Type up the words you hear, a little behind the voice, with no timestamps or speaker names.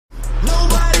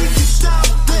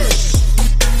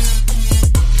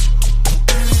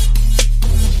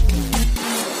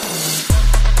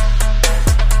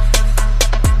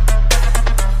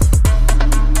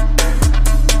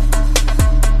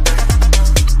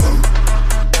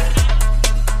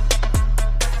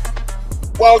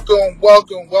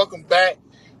Welcome back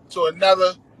to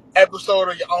another episode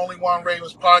of your Only One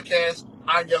Ravens podcast.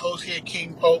 I'm your host here,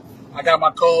 King Pope. I got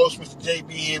my co-host, Mr.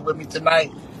 JB, here with me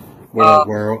tonight. What up,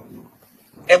 world?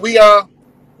 And we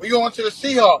going to the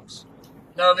Seahawks.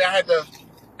 You know what I mean?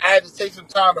 I had to take some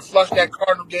time to flush that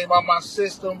Cardinal game out my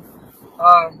system.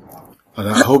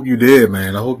 I hope you did,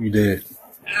 man. I hope you did.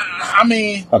 I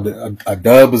mean, a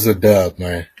dub is a dub,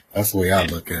 man. That's the way I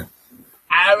look at it.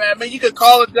 I mean, you could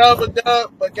call it dub,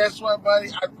 but guess what, buddy?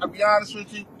 I'll be honest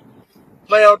with you.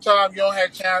 Playoff time, you don't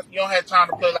have time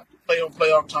to play on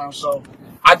playoff time. So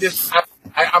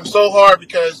I'm so hard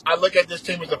because I look at this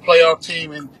team as a playoff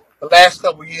team, and the last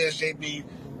couple of years, JB,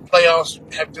 playoffs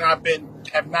have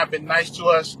not been nice to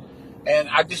us, and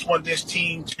I just want this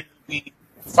team to be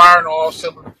firing all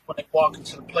cylinders when they walk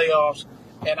into the playoffs,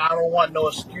 and I don't want no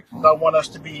excuses. I want us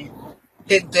to be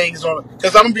hitting things on it.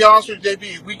 Because I'm going to be honest with you,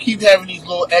 JB, if we keep having these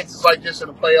little exits like this in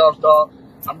the playoffs, dog,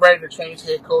 I'm ready to change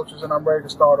head coaches and I'm ready to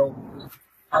start over.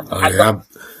 I've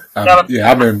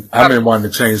been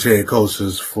wanting to change head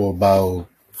coaches for about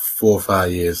 4 or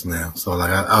 5 years now. So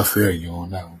I feel you on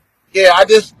that one. Yeah, I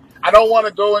don't want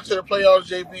to go into the playoffs,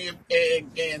 JB,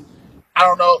 and I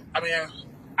don't know. I mean,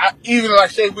 even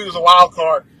like say we was a wild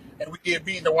card and we get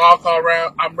beat in the wild card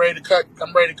round, I'm ready to cut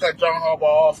John Harbaugh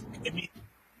off immediately.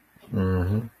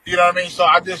 Mm-hmm. You know what I mean? So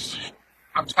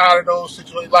I'm tired of those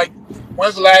situations. Like,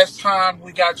 when's the last time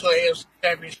we got to an AFC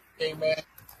Championship game, man?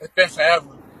 It's been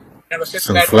forever. Since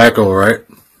Flacco, right?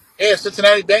 Yeah,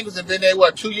 Cincinnati Bengals have been there,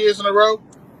 2 years in a row?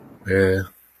 Yeah.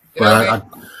 But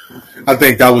I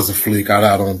think that was a fluke.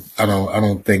 I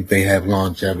don't think they have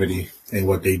longevity in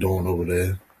what they're doing over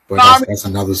there. But that's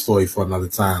another story for another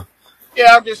time.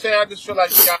 Yeah, I'm just saying. I just feel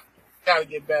like you got to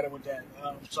get better with that.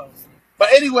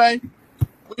 But anyway,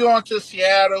 we on to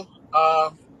Seattle.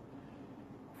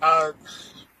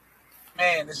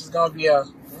 Man, this is gonna be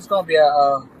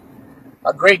a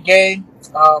great game.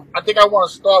 I think I want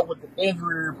to start with the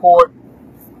injury report.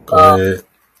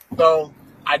 So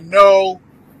I know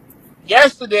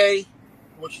yesterday,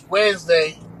 which was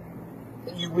Wednesday,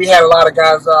 we had a lot of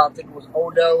guys out. I think it was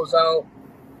Odell was out,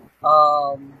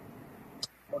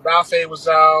 Odafe was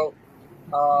out,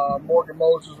 Morgan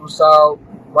Moses was out,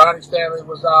 Ronnie Stanley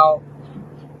was out.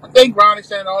 I think Ronnie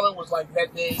Stanley was like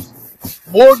that day.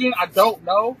 Morgan, I don't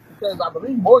know because I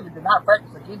believe Morgan did not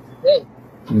practice again today.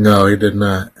 No, he did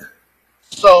not.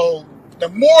 So the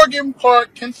Morgan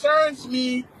part concerns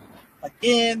me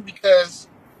again because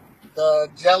the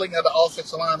gelling of the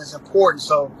offensive line is important.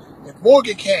 So if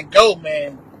Morgan can't go,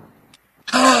 man,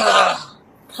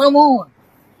 come on,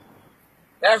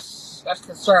 that's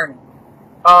concerning.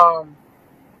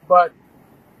 But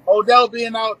Odell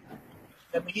being out,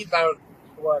 I mean he's out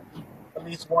at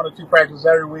least 1 or 2 practices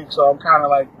every week, so I'm kind of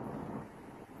like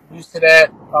used to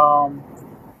that.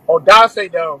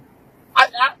 Odafe though,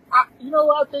 you know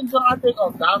what I think, John? I think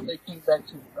Odafe came back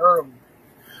too early.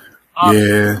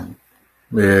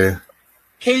 Yeah.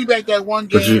 Came back that one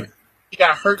game. He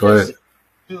got hurt. Dude,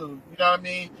 you know what I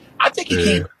mean? I think he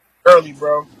came back early,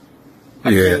 bro.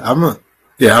 I'm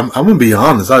gonna be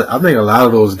honest. I think a lot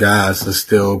of those guys are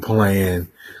still playing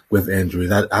with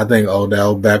injuries. I think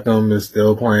Odell Beckham is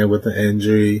still playing with an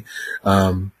injury.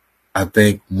 I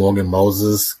think Morgan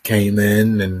Moses came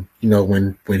in and,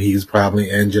 when he's probably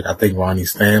injured, I think Ronnie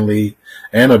Stanley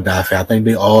and Odafe, I think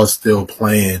they all still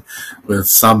playing with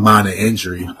some minor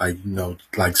injury.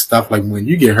 Like stuff like when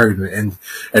you get hurt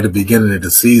at the beginning of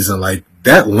the season, like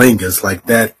that lingers, like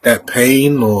that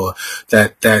pain or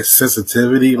that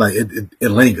sensitivity, like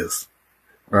it lingers.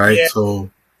 Right. Yeah. So,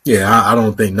 yeah, I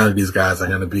don't think none of these guys are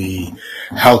going to be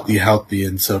healthy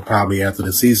until probably after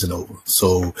the season over.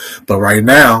 So, but right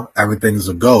now, everything's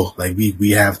a go. Like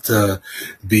we have to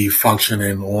be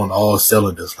functioning on all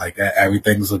cylinders. Like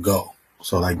everything's a go.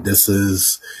 So like this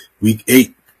is week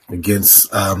 8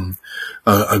 against a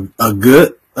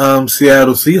good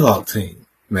Seattle Seahawks team,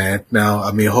 man. Now,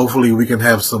 I mean, hopefully we can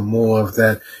have some more of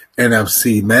that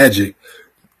NFC magic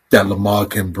that Lamar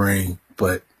can bring,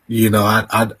 but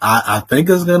I think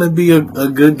it's gonna be a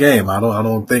good game. I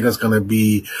don't think it's gonna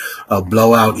be a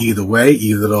blowout either way.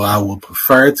 Either though I would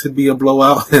prefer it to be a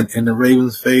blowout in the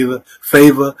Ravens' favor,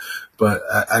 but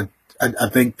I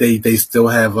think they still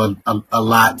have a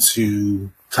lot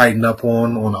to tighten up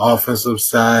on the offensive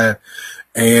side.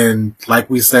 And like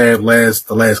we said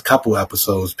the last couple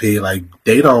episodes, P, like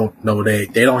they don't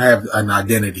have an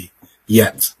identity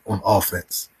yet on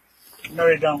offense. No,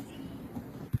 they don't.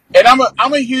 And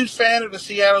I'm a huge fan of the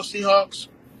Seattle Seahawks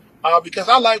because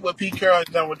I like what Pete Carroll has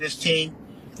done with this team.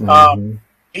 Mm-hmm.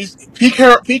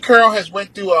 Pete Carroll has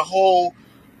went through a whole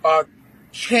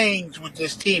change with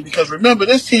this team because remember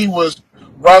this team was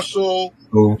Russell,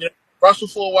 Cool. Russell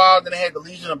for a while. Then they had the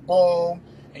Legion of Boom,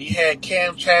 and you had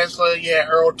Cam Chancellor, you had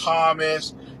Earl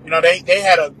Thomas. They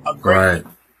had a great Right.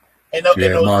 and Yeah,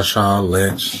 those Marshawn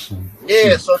Lynch.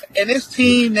 yeah. So and this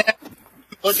team now,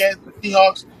 you look at the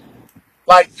Seahawks,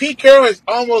 like Pete Carroll has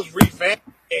almost revamped,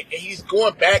 and he's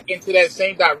going back into that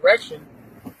same direction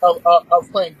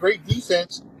of playing great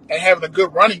defense and having a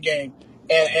good running game.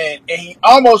 And he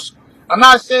almost, I'm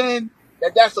not saying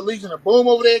that that's the Legion of Boom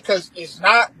over there because it's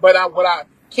not, but what I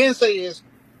can say is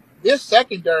this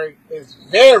secondary is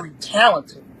very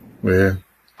talented. Yeah.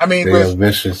 I mean, They are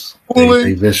vicious. They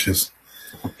Woolen, vicious.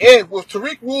 yeah, with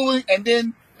Tariq Woolen and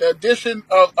then the addition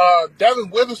of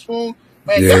Devin Witherspoon,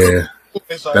 man, Devin Yeah.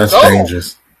 Witherspoon is a That's dog.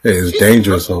 dangerous. It is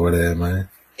dangerous over there, man.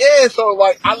 Yeah, so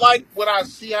like I like what I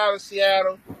see out of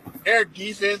Seattle. Their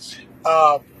defense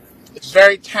is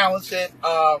very talented.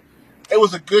 It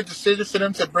was a good decision for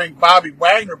them to bring Bobby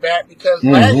Wagner back because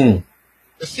Mm-hmm.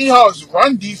 the Seahawks'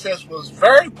 run defense was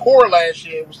very poor last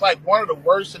year. It was like one of the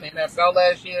worst in the NFL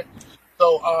last year.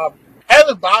 So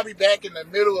having Bobby back in the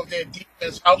middle of their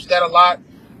defense helps that a lot.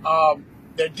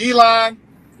 Their D-line,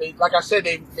 like I said,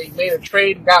 they made a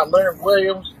trade and got Leonard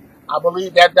Williams. I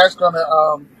believe that's going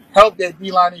to help their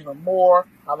D-line even more.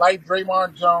 I like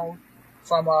Draymond Jones.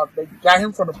 They got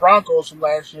him from the Broncos from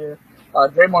last year.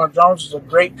 Draymond Jones is a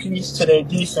great piece to their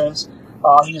defense.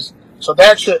 So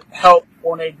that should help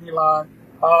on their D-line.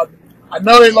 I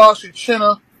know they lost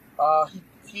Uchenna.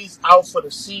 He's out for the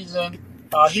season.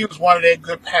 He was one of their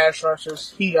good pass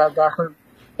rushers. He got hurt,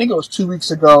 I think it was 2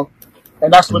 weeks ago,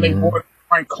 and that's when they brought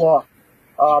Frank Clark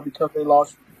because they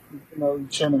lost,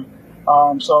 Uchenna.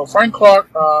 So Frank Clark,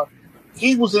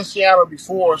 he was in Seattle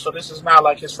before, so this is not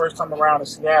like his first time around in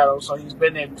Seattle. So he's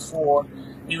been there before,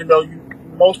 even though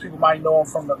most people might know him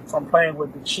from playing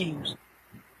with the Chiefs,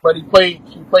 but he played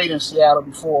in Seattle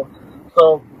before.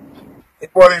 So they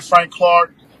brought in Frank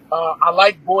Clark. I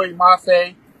like Boyd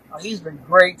Mafe. He's been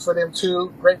great for them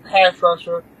too. Great pass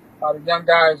rusher. The young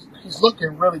guy, he's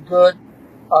looking really good.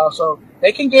 So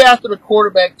they can get after the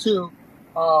quarterback too.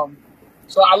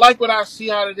 So I like what I see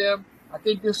out of them. I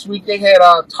think this week they had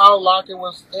Tyler Lockett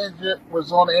was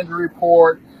on the injury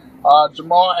report.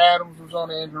 Jamal Adams was on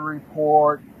the injury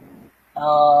report.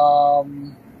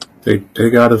 They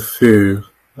got a few.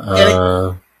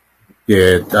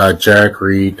 Jack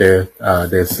Reed,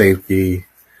 their safety.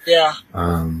 Yeah.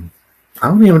 I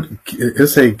don't even.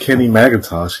 It's a Kenny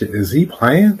McIntosh. Is he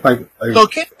playing? So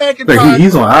Kenny McIntosh,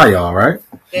 he's on IR, right?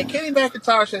 Yeah, Kenny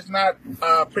McIntosh has not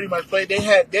pretty much played. There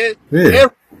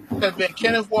has been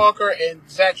Kenneth Walker and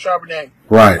Zach Charbonnet.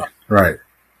 Right.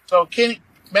 So Kenny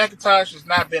McIntosh has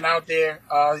not been out there.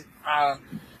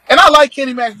 And I like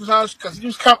Kenny McIntosh because he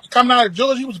was coming out of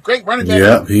Georgia. He was a great running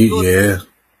back. Yeah.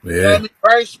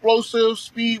 Very explosive,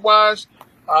 speed wise.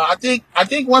 I think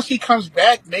once he comes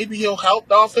back, maybe he'll help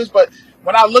the offense. But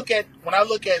when I look at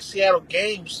Seattle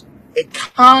games, they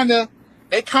kind of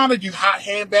do hot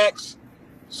handbacks.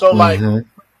 So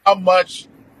how much?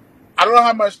 I don't know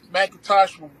how much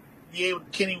McIntosh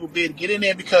Kenny will be able to get in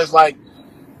there because like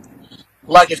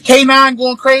if K9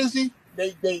 going crazy,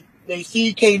 they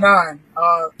feed K9.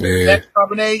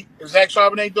 Zach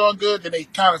Charbonnet doing good, then they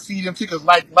kind of feed him too. Because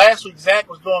like last week, Zach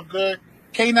was doing good.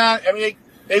 K9, I mean,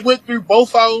 they went through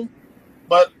both of them,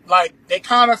 but like they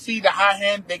kind of feed the high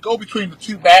hand. They go between the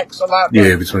two backs a lot.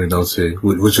 Yeah, between those two,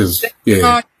 which is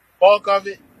bulk of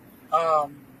it.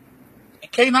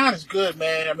 And K9 is good,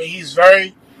 man. I mean, he's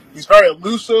very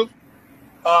elusive.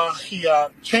 He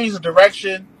changed the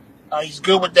direction. He's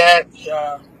good with that.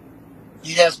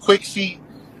 He has quick feet.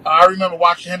 I remember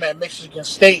watching him at Michigan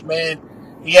State, man.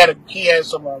 He had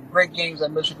some great games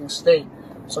at Michigan State.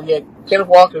 So yeah, Kenneth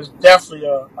Walker is definitely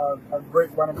a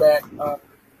great running back.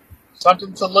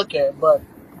 Something to look at, but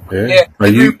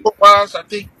wise, I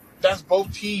think that's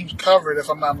both teams covered, if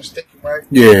I'm not mistaken, right?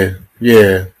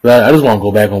 Yeah. But I just want to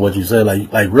go back on what you said,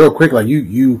 like real quick, like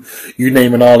you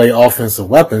naming all their offensive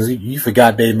weapons. You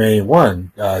forgot they main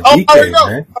one, DK,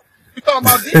 man. You talking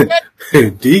about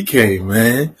DK? DK,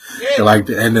 man. Yeah. Like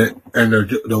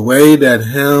the way that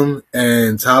him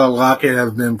and Tyler Lockett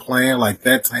have been playing, like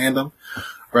that tandem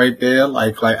right there,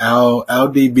 like our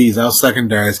DBs, our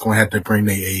secondary is gonna have to bring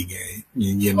their A game.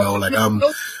 Go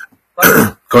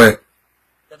ahead.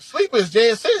 The sleeper is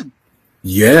JSN.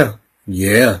 Yeah.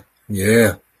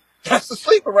 That's the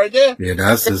sleeper right there. Yeah,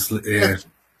 that's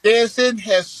JSN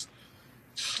has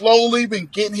slowly been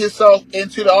getting himself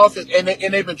into the offense, and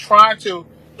they've been trying to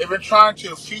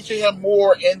feature him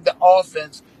more in the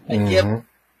offense and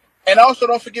and also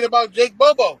don't forget about Jake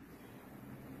Bobo.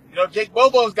 Jake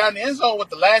Bobo's got in the end zone with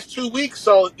the last 2 weeks,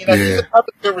 so he's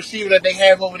another good receiver that they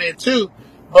have over there too.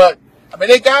 But I mean,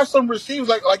 they got some receivers,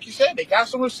 like you said, they got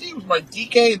some receivers like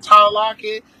DK and Tyler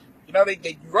Lockett. You know,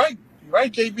 you're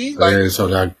right, JB. Like, Yeah, so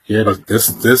like, yeah,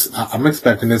 I'm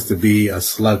expecting this to be a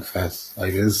slugfest.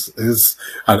 Like,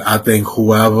 I think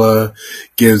whoever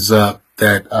gives up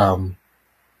that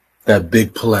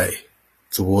big play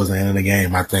towards the end of the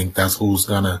game, I think that's who's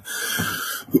gonna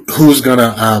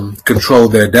control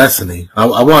their destiny. I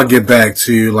want to get back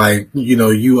to, like,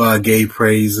 you gave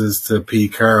praises to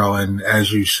Pete Carroll, and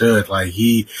as you should. Like,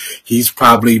 he's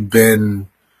probably been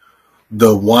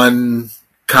the one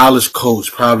college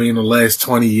coach probably in the last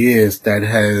 20 years that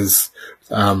has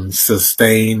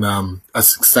sustained a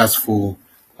successful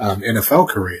NFL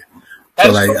career. that So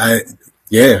is like, correct.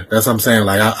 yeah, that's what I'm saying.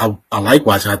 Like, I like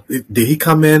watching. Did he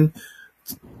come in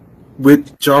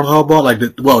with John Harbaugh, like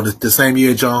the same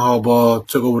year John Harbaugh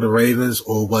took over the Ravens,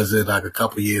 or was it like a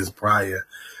couple years prior?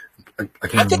 I I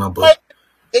can't think remember.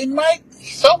 they might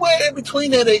somewhere in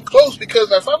between there they close because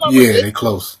if I'm not Yeah, they mistaken,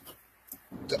 close.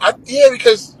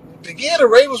 because the year the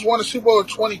Ravens won the Super Bowl in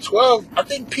 2012, I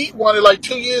think Pete won it like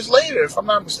 2 years later, if I'm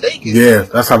not mistaken. Yeah,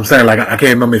 that's what I'm saying. Like, I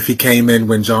can't remember if he came in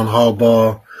when John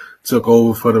Harbaugh took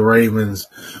over for the Ravens,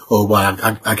 or what.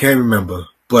 I can't remember.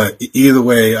 But either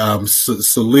way,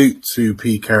 salute to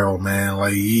Pete Carroll, man.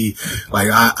 Like,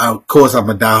 of course, I'm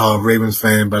a diehard Ravens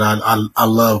fan, but I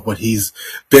love what he's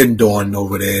been doing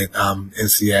over there, in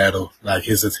Seattle, like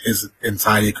his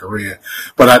entire career.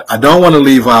 But I don't want to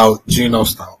leave out Geno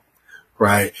Stone,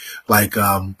 right? Like,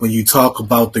 when you talk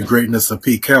about the greatness of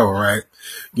Pete Carroll, right?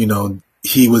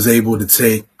 He was able to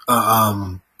take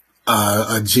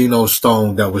a Geno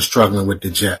Stone that was struggling with the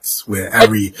Jets, where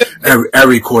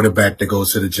every quarterback that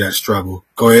goes to the Jets struggle.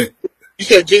 Go ahead. You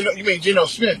said Geno, you mean Geno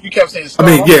Smith? You kept saying I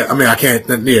mean, Stone. yeah, I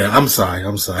can't. Yeah, I'm sorry.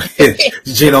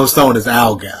 Geno Stone is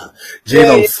our guy. Yeah,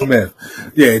 Geno yeah. Smith,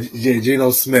 yeah,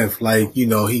 Geno Smith. Like,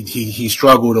 he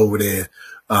struggled over there,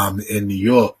 in New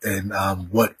York, and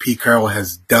what Pete Carroll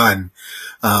has done,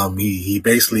 he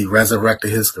basically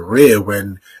resurrected his career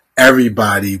when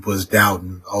everybody was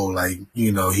doubting. Oh, like,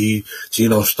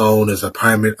 Geno Stone is a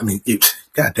permanent. I mean,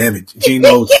 God damn it,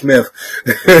 Geno Smith,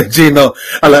 Geno.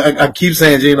 I keep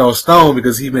saying Geno Stone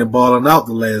because he's been balling out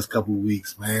the last couple of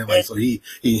weeks, man. Like, so he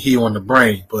on the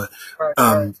brain, but Right,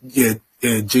 right. yeah.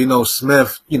 Geno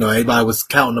Smith, everybody was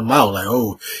counting him out, like,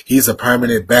 oh, he's a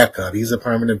permanent backup. He's a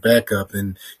permanent backup,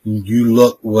 and you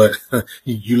look what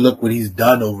he's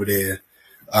done over there,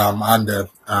 under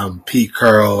Pete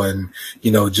Carroll, and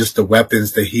just the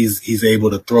weapons that he's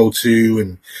able to throw to,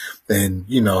 and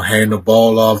hand the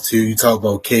ball off to. You talk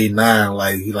about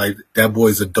K9, like that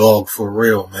boy's a dog for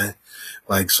real, man.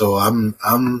 Like, so I'm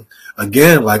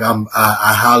again, like,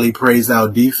 I highly praise our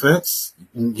defense,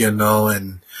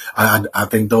 and I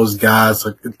think those guys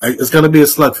it's gonna be a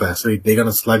slugfest. They're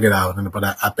gonna slug it out, but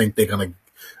I think they're gonna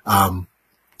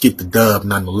get the dub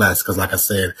nonetheless, because, like I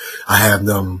said, I have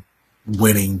them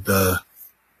winning the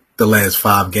last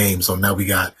 5 games. So now we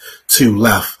got 2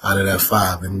 left out of that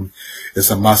 5, and it's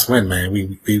a must win, man.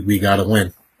 We gotta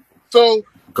win. So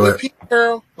Go ahead.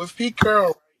 With Pete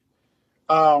Carroll,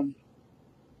 um,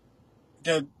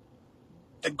 the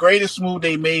greatest move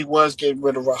they made was getting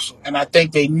rid of Russell, and I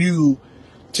think they knew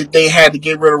they had to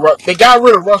get rid of Russell. They got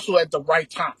rid of Russell at the right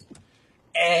time,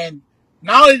 and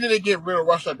not only did they get rid of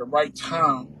Russell at the right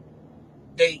time,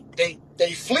 they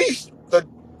fleeced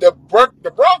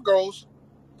the Broncos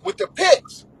with the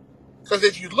picks. Because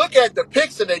if you look at the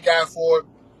picks that they got for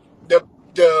the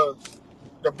the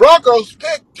the Broncos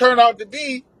pick turned out to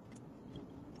be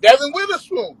Devin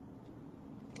Witherspoon,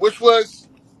 which was,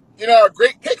 a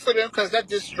great pick for them because that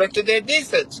just strengthened their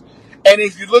defense. And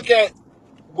if you look at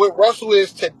what Russell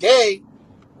is today,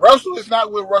 Russell is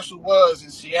not what Russell was in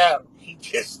Seattle. He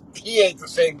ain't the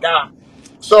same guy.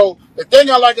 So the thing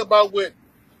I like about what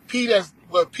Pete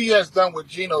has done with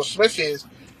Geno Smith is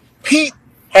Pete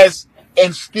has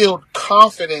instilled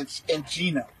confidence in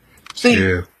Geno. See,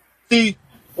 Yeah. see,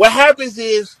 what happens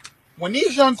is when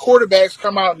these young quarterbacks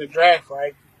come out in the draft,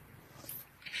 right,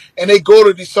 and they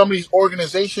go to some of these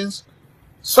organizations,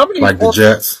 some of these Like the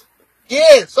Jets.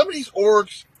 some of these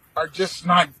orgs are just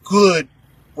not good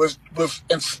with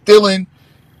instilling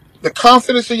the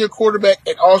confidence in your quarterback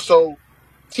and also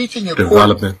teaching your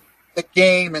quarterback Developing. the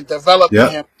game and developing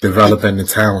him. Developing the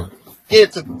talent. Yeah,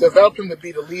 to develop him to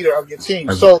be the leader of your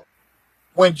team. So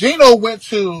when Geno went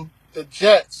to the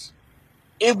Jets,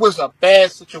 it was a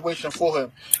bad situation for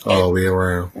him. All the way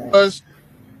around. Was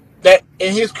that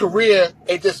in his career,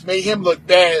 it just made him look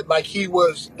bad, like he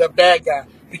was the bad guy.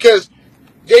 Because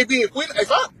JB,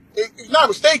 if I'm not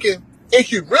mistaken,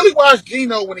 if you really watched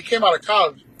Geno when he came out of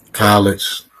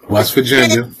college, West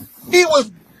Virginia. he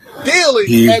was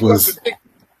dealing at West Virginia.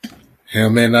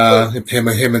 him and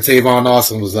Tavon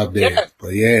Austin was up there. Yes,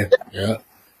 But yeah.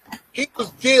 he was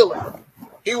dealing.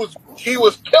 He was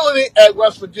killing it at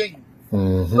West Virginia.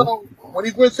 Mm-hmm. So when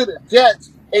he went to the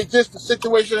Jets, it's just the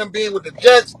situation of him being with the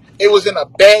Jets. It was in a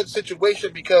bad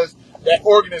situation because that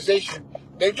organization,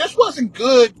 they just wasn't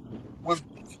good with,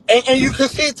 and you can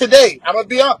see it today. I'm gonna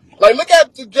be honest. Like, look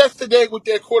at the Jets today with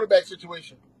their quarterback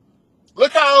situation.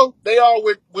 Look how they are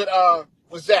with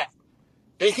Zach.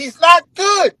 He's not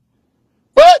good,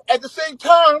 but at the same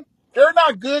time, they're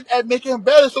not good at making him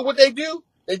better. So what they do,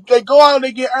 they go out and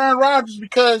they get Aaron Rodgers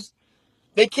because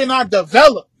they cannot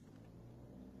develop.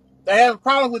 They have a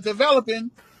problem with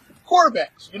developing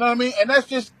quarterbacks. You know what I mean? And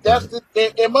that's Right.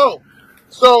 their MO.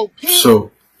 So Pete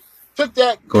So took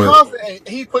that go ahead. confidence.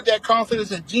 He put that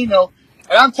confidence in Geno,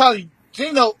 and I'm telling you,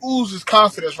 Geno oozes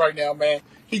confidence right now, man.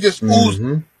 He just oozes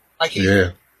Mm-hmm. like he's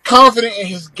Yeah. confident in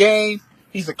his game.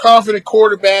 He's a confident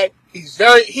quarterback. He's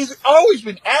always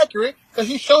been accurate because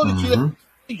he showed it to Mm-hmm.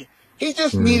 you. He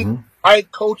just needed Mm-hmm. the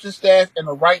right coaching staff and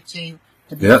the right team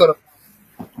to be Yep. put up.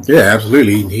 Yeah,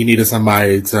 absolutely. He needed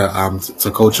somebody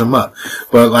to coach him up.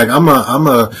 But like I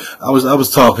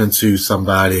was talking to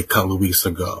somebody a couple of weeks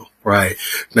ago, right?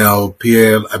 Now,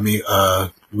 Pierre, I mean,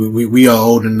 we are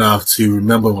old enough to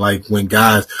remember like when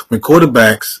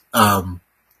quarterbacks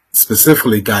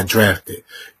specifically got drafted,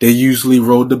 they usually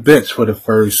rode the bench for the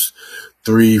first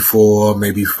 3, 4,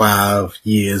 maybe 5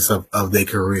 years of their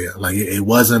career. Like it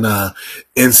wasn't a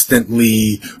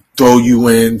instantly throw you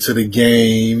into the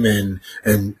game and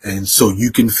so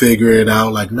you can figure it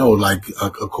out. Like no, like a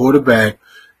quarterback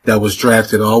that was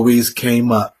drafted always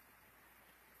came up,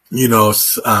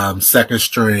 second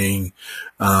string,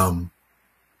 um,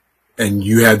 and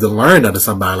you had to learn under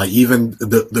somebody. Like even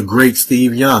the great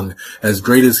Steve Young, as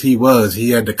great as he was,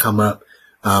 he had to come up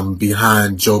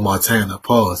behind Joe Montana.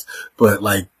 Pause. But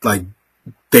like the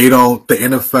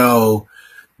NFL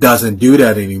doesn't do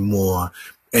that anymore.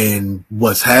 And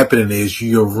what's happening is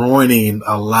you're ruining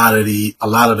a lot of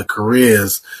the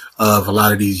careers of a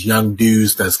lot of these young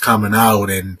dudes that's coming out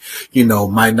and,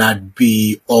 might not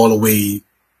be all the way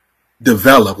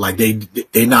developed. Like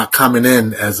they not coming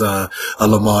in as a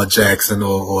Lamar Jackson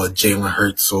or Jalen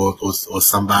Hurts or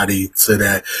somebody to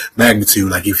that magnitude.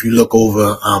 Like if you look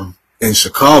over, in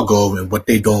Chicago and what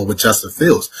they doing with Justin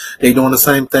Fields, they doing the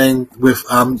same thing with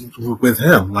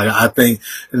him. Like I think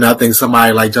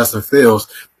somebody like Justin Fields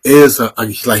is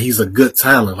he's a good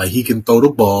talent. Like he can throw the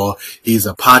ball. He's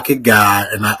a pocket guy,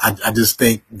 and I just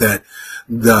think that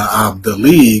the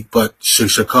league, but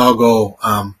Chicago,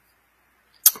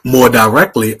 more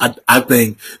directly, I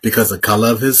think because of the color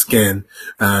of his skin,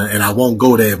 and I won't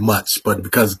go there much, but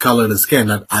because of the color of the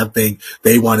skin, I think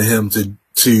they wanted him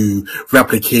to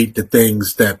replicate the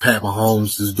things that Pat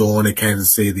Mahomes is doing in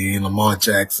Kansas City and Lamar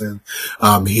Jackson,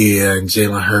 here and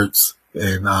Jalen Hurts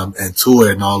and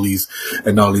Tua and all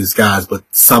these guys. But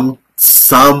some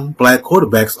black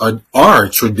quarterbacks are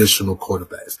traditional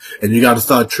quarterbacks, and you got to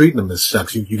start treating them as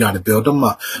such. You got to build them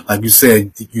up, like you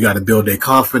said. You got to build their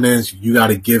confidence. You got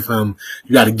to give them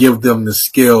the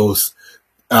skills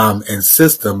and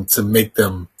system to make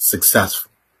them successful.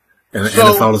 And the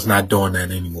NFL is not doing that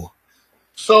anymore.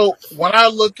 So when I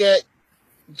look at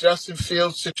Justin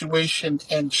Fields' situation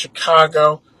in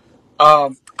Chicago,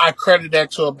 I credit that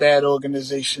to a bad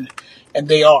organization, and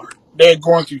they are. They're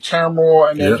going through turmoil,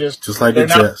 and Yep, just like the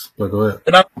Jets. But go ahead.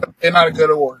 They're not a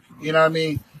good org. You know what I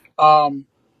mean?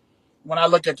 When I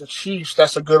look at the Chiefs,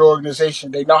 that's a good organization.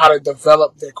 They know how to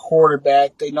develop their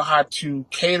quarterback. They know how to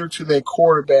cater to their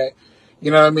quarterback.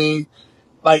 You know what I mean?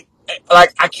 Like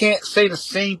I can't say the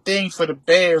same thing for the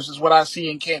Bears as what I see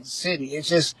in Kansas City. It's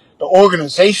just the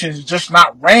organization is just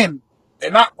not ran. They're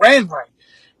not ran right.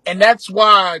 And that's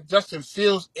why Justin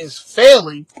Fields is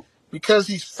failing, because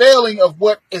he's failing of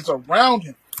what is around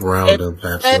him.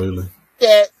 Absolutely.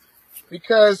 That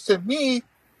because to me,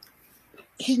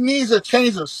 he needs a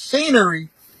change of scenery.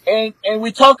 And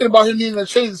we're talking about him needing a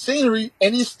change of scenery,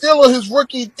 and he's still on his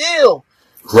rookie deal.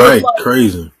 So right, it's like,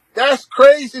 crazy. That's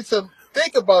crazy to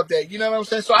think about that. You know what I'm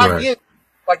saying? So I get,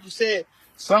 like you said,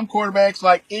 some quarterbacks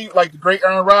like the great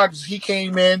Aaron Rodgers, he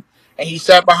came in and he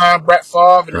sat behind Brett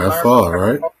Favre and Brett Favre,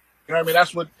 right? You know what I mean?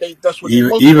 That's what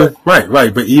even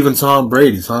right. But even Tom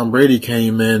Brady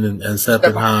came in and sat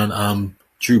behind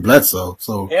Drew Bledsoe.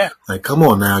 So like, come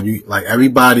on now,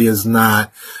 everybody is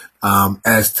not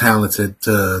as talented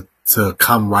to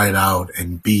come right out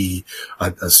and be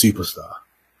a superstar.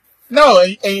 No,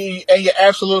 and you're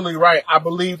absolutely right. I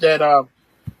believe that.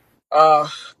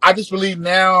 I just believe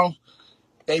now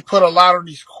they put a lot of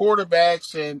these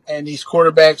quarterbacks and these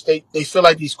quarterbacks. They feel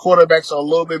like these quarterbacks are a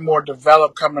little bit more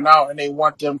developed coming out, and they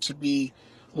want them to be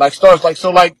like stars.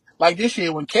 Like this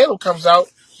year when Caleb comes out,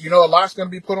 a lot's going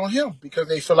to be put on him because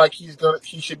they feel like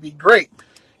he should be great.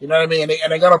 You know what I mean?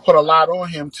 And they're going to put a lot on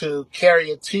him to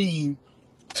carry a team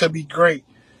to be great.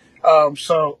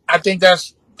 So I think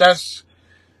that's.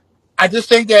 I just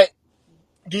think that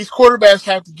these quarterbacks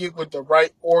have to get with the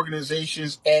right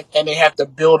organizations and they have to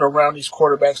build around these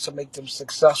quarterbacks to make them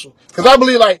successful. Because I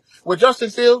believe, like with Justin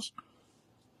Fields,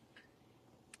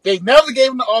 they never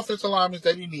gave him the offensive alignments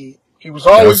that he needed. He was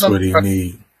always That's under what he pressure.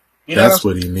 need. You know what I'm That's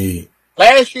saying? what he need.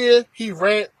 Last year he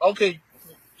ran. Okay,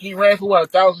 he ran for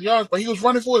 1,000 yards, but he was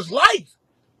running for his life.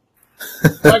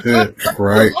 Like for his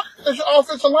Right. life, because your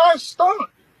offensive line stunk.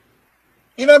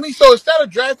 You know what I mean? So instead of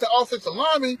drafting offensive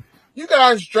linemen, you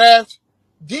guys draft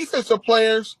defensive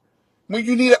players when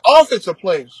you needed offensive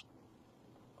players,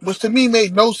 which to me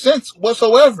made no sense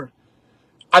whatsoever.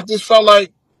 I just felt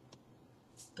like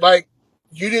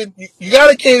you didn't. You got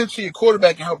to cater to your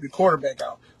quarterback and help your quarterback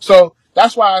out. So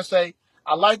that's why I say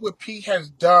I like what Pete has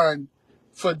done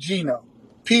for Geno.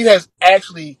 Pete has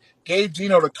actually gave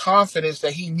Geno the confidence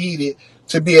that he needed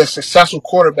to be a successful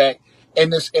quarterback in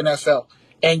this NFL.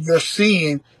 And you're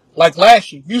seeing, like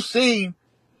last year, you seen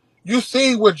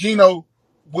what Geno,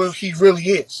 what he really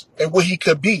is and what he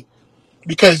could be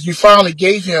because you finally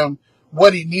gave him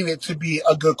what he needed to be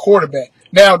a good quarterback.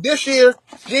 Now this year,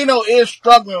 Geno is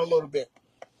struggling a little bit.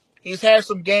 He's had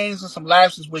some games and some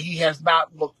lapses where he has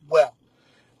not looked well.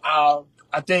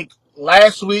 I think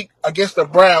last week against the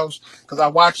Browns, because I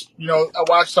watched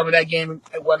some of that game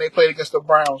when they played against the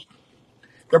Browns.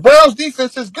 The Browns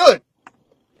defense is good.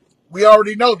 We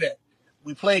already know that.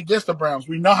 We play against the Browns.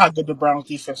 We know how good the Browns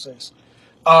defense is.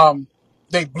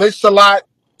 They blitzed a lot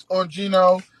on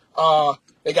Geno.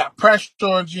 They got pressure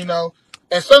on Geno.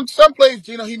 And some plays,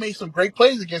 Geno, he made some great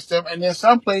plays against them, and then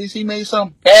some plays he made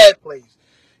some bad plays.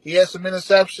 He had some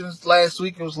interceptions last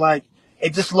week. It was like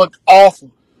it just looked awful,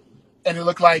 and it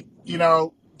looked like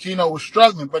Geno was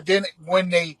struggling. But then when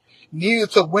they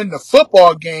needed to win the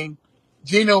football game,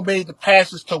 Geno made the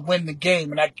passes to win the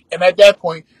game, and at that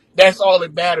point, that's all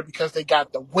that mattered because they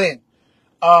got the win.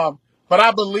 But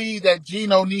I believe that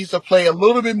Geno needs to play a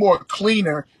little bit more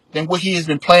cleaner than what he has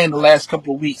been playing the last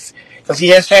couple of weeks because he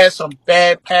has had some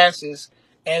bad passes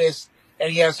and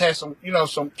he has had some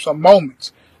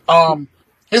moments. Um,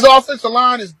 his offensive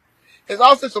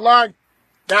line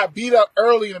got beat up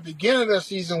early in the beginning of the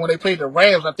season when they played the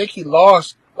Rams. I think he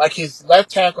lost like his left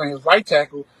tackle and his right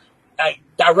tackle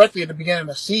directly at the beginning of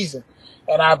the season,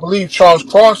 and I believe Charles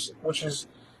Cross, which is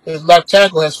his left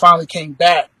tackle, has finally came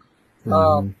back.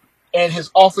 Mm-hmm. And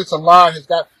his offensive line has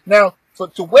got now for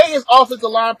the way his offensive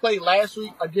line played last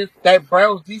week against that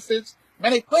Browns defense.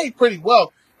 Man, they played pretty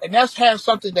well, and that's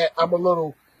something that I'm a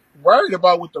little worried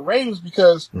about with the Ravens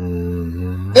because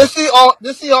Mm-hmm. this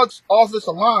Seahawks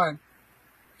offensive line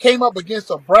came up against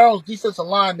a Browns defensive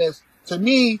line that's to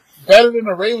me better than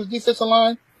the Ravens defensive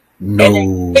line, and they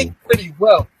played No. pretty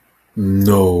well.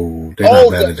 No. They're not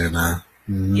Oh better yes, than that.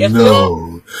 yes they are.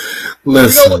 No. You know what? I'm gonna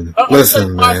tell you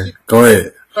Listen, why man. Go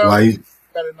ahead. Browns Why you?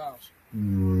 better now.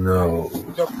 No.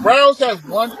 The Browns have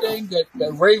one thing that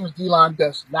the Ravens D-line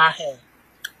does not have.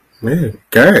 Man,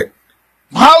 Garrett.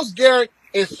 Myles Garrett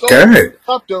is so Garrett.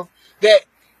 disruptive that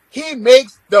he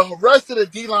makes the rest of the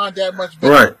D-line that much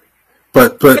better. Right.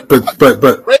 But Ravens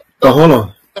don't hold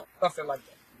on. do nothing like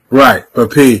that. Right.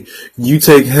 But P, you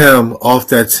take him off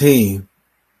that team,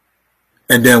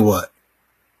 and then what?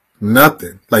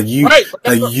 Nothing. Right, but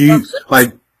that's what I'm saying.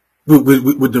 Like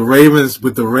with the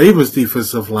Ravens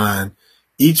defensive line,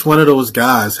 each one of those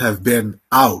guys have been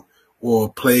out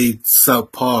or played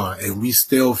subpar, and we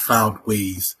still found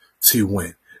ways to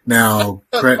win. Now,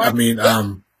 I mean,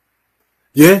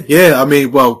 yeah. I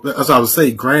mean, well, as I would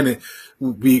say, granted,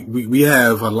 we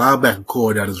have a linebacker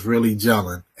core that is really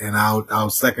gelling, and our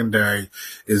secondary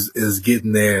is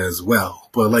getting there as well.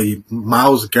 But like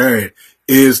Myles Garrett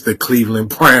is the Cleveland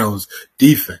Browns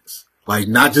defense, like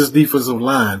not just defensive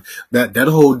line. That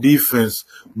whole defense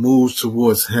moves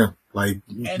towards him, like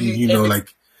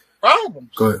like problems.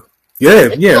 go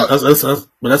ahead. Yeah. But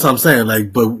that's what I'm saying.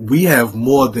 Like, but we have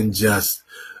more than just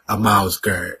a Myles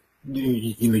Garrett.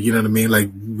 You know what I mean? Like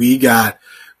we got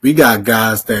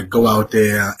guys that go out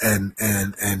there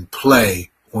and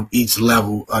play on each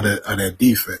level of their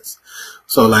defense.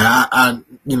 So like I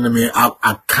you know what I mean?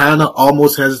 I kind of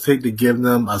almost hesitate to give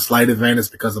them a slight advantage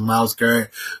because of Myles Garrett,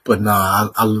 but no,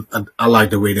 I like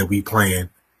the way that we playing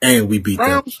and we beat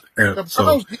them. The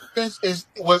Browns defense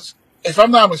was, if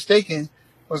I'm not mistaken,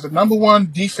 was the number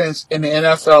one defense in the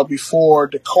NFL before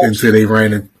the Colts. Until they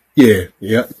ran it.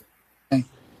 Yeah.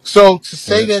 So to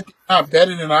say Yeah. that they're not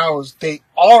better than ours, they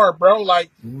are, bro. Like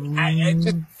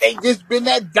Mm, they just been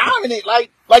that dominant.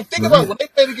 Like think about it. right. When they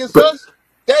played against But us,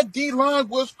 that D line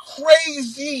was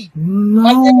crazy.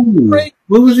 Like they were no. crazy.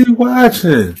 What was you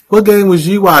watching? What game was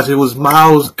you watching? It was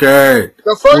Miles Garrett.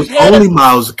 The It first was half, only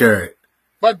Miles Garrett.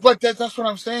 but that's what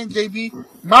I'm saying, JB.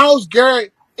 Miles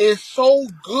Garrett is so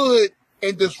good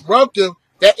and disruptive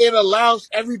that it allows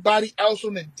everybody else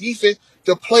on the defense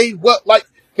to play what like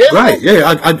there's no Right.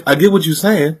 Yeah, I get what you're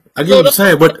saying. I get so what you're the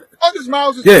saying. But long as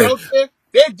Miles is yeah, out there,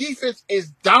 their defense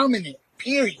is dominant.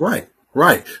 Period. right.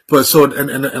 Right. But so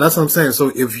and that's what I'm saying.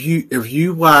 So if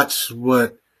you watch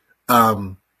what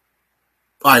um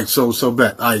all right,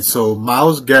 so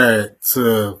Miles Garrett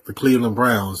to the Cleveland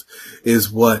Browns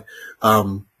is what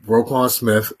Roquan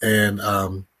Smith and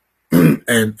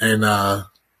and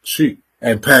shoot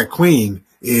and Pat Queen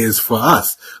is for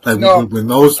us. Like No, when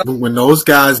those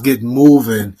guys get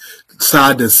moving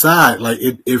side to side, like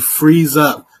it frees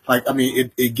up. Like I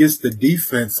mean, it gets the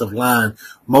defensive line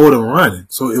motor running.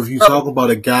 So if you no. talk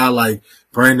about a guy like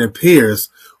Brandon Pierce,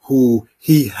 who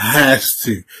he has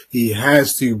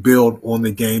to build on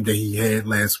the game that he had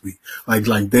last week. Like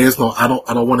there's no I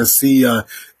don't want to see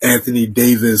Anthony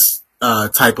Davis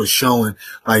type of showing.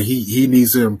 Like he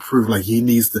needs to improve. Like he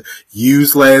needs to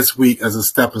use last week as a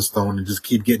stepping stone and just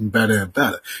keep getting better and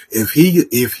better. If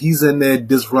he's in there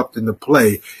disrupting the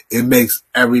play, it makes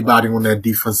everybody on that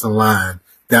defensive line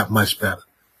that much better.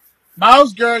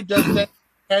 Miles Garrett does that.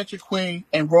 Patrick Queen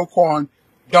and Roquan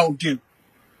don't do.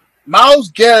 Miles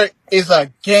Garrett is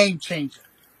a game changer.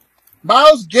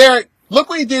 Miles Garrett, look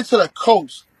what he did to the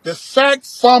Colts. The sack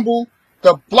fumble,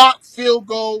 the blocked field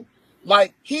goal.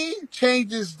 Like, he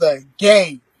changes the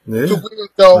game to Yeah. where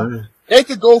though Right. they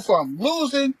could go from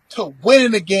losing to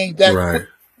winning the game that quick. Right.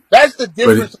 That's the But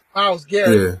difference of Miles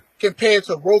Garrett yeah. compared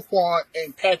to Roquan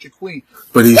and Patrick Queen.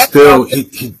 But he's That's how still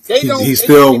he's they don't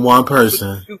still get one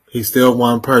person. He's still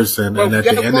one person, and but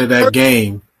at the end of that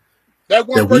game that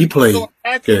one that we person is so played,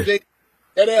 accurate yeah,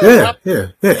 that they allow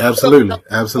yeah,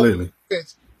 absolutely.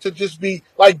 to just be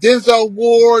like Denzel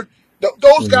Ward.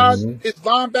 Those guys, Mm-hmm. his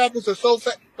linebackers are so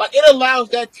fast. Like it allows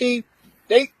that team.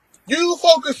 You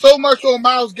focus so much on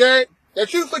Miles Garrett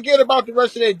that you forget about the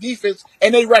rest of their defense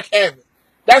and they wreak havoc.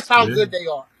 That's how Yeah, good they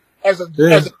are as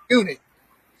yeah, a unit.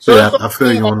 So that's yeah. what I I'm feel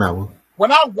saying. you Like, on that one.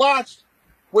 when I watched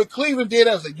what Cleveland did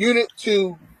as a unit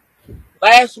to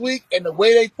last week and the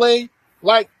way they played,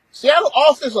 like Seattle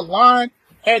offensive line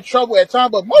had trouble at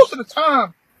times, but most of the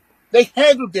time they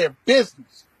handled their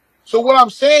business. So what I'm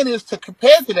saying is to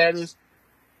compare to that is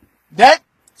that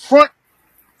front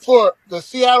for the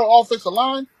Seattle offensive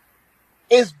line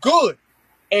is good.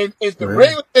 And if the Yeah.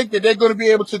 Ravens think that they're going to be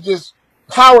able to just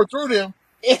power through them,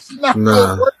 it's not going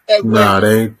to work that way.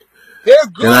 They're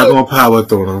they're not good. gonna power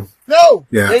through them. No.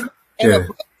 Yeah, And yeah,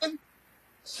 the blitzing,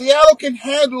 Seattle can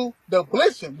handle the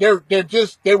blitzing.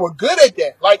 They were good at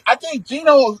that. Like I think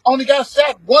Geno only got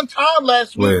sacked one time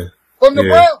last week yeah, from the yeah.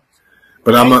 Browns.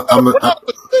 But And the Browns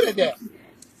were good at that.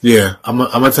 yeah, I'm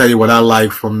gonna tell you what I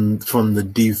like from the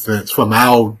defense, from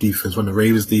our defense, from the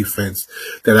Ravens defense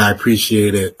that I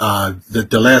appreciated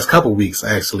the last couple weeks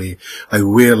actually.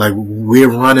 We're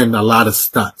running a lot of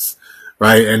stunts,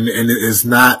 right? And it's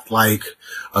not like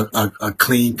a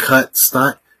clean cut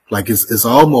stunt. Like it's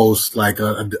almost like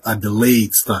a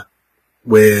delayed stunt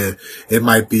where it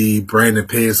might be Brandon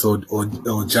Pierce or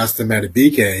Justin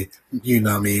Matabike, you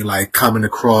know what I mean, like coming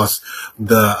across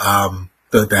the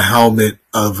helmet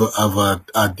of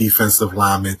a defensive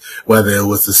lineman, whether it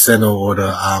was the center or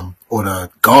the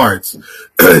guards,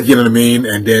 you know what I mean,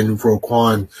 and then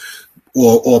Roquan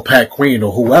or Pat Queen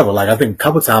or whoever. Like I think a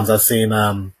couple times I've seen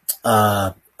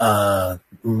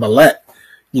Millette,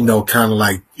 you know, kind of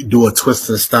like do a twist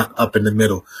and stunt up in the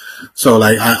middle. So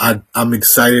like I'm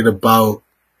excited about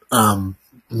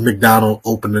McDonald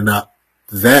opening up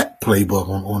that playbook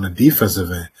on the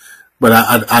defensive end. But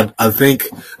I think,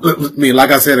 I mean,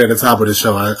 like I said at the top of the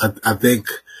show, I think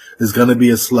it's going to be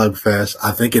a slugfest.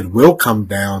 I think it will come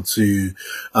down to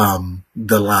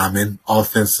the linemen,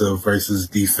 offensive versus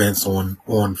defense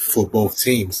on for both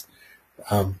teams.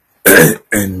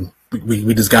 And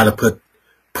we just got to put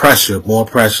more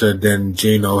pressure than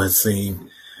Geno has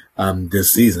seen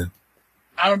this season.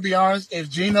 I'm gonna be honest. If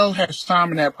Geno has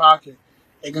time in that pocket,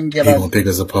 they're gonna get He us. gonna pick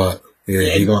us apart. Yeah,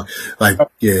 Yeah, he gonna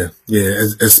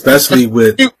especially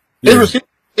with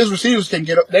his receivers can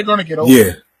get. They're gonna get over.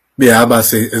 yeah. I'm about to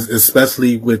say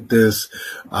especially with this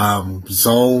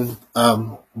zone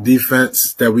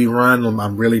defense that we run.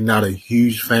 I'm really not a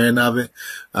huge fan of it.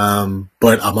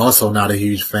 But I'm also not a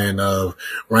huge fan of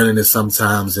running it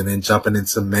sometimes and then jumping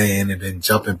into man and then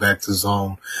jumping back to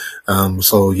zone.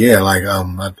 So yeah,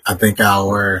 I think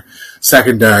our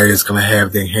secondary is going to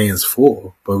have their hands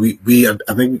full, but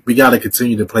I think we got to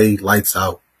continue to play lights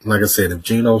out. Like I said, if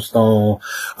Geno Stone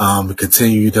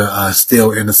continue to steal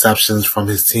interceptions from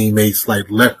his teammates, like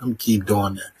let him keep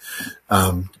doing that.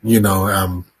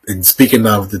 And speaking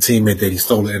of the teammate that he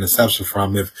stole the interception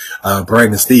from, if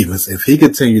Brandon Stevens, if he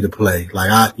continued to play,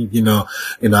 I've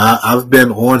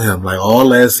been on him like all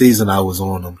last season. I was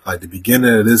on him like the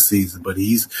beginning of this season, but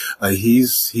he's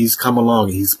come along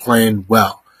and he's playing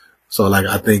well. So like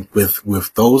I think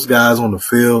with those guys on the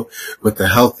field, with the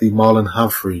healthy Marlon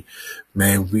Humphrey,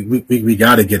 man, we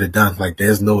got to get it done. Like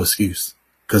there's no excuse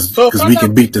because we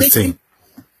can beat this team.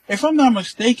 If I'm not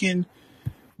mistaken,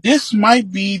 this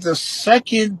might be the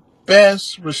second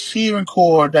best receiving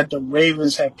core that the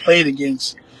Ravens have played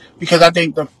against, because I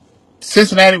think the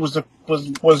Cincinnati was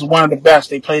one of the best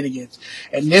they played against,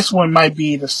 and this one might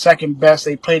be the second best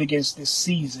they played against this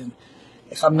season,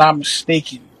 if I'm not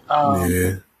mistaken.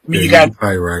 You got you're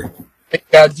probably right. You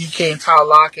got DK and Tyler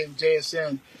Lockett and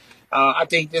JSN. I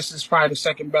think this is probably the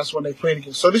second best one they played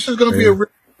against. So this is going to be a real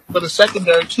for the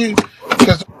secondary too,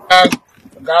 because the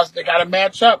guys they got to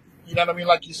match up. You know what I mean?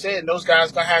 Like you said, those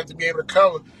guys gonna have to be able to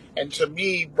cover. And to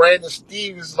me, Brandon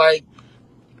Stevens, like,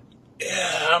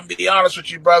 I'm gonna be honest with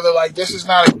you, brother. Like, this is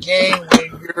not a game where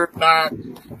you're not.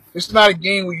 This is not a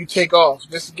game where you take off.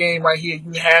 This game right here,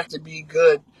 you have to be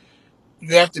good.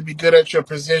 You have to be good at your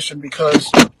position, because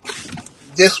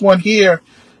this one here,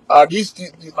 these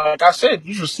like I said,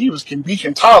 these receivers can beat you.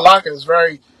 And Tyler Lockett is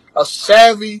a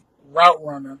savvy route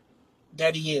runner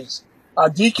that he is.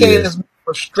 DK is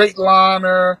a straight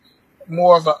liner,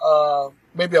 more of a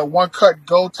maybe a one cut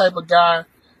go type of guy.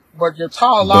 But your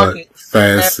Tyler Lockett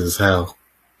fast as hell.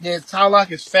 Yeah, Tyler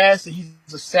Lockett is fast, and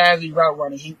he's a savvy route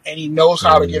runner. He knows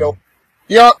how to get over.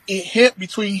 It hit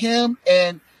between him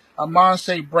and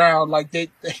Amon-Ra Brown, like they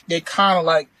kind of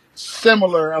like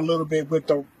similar a little bit with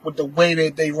the way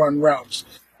that they run routes.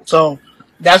 So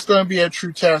that's going to be a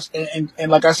true test. And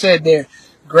like I said, they're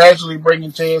gradually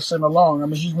bringing JSN along. I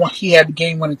mean, he had the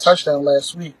game-winning touchdown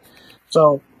last week.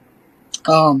 So,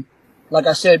 like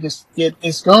I said,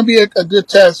 it's going to be a good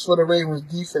test for the Ravens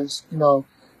defense,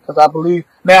 because I believe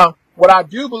now what I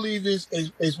do believe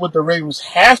is what the Ravens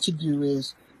have to do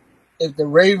is, if the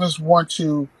Ravens want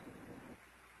to,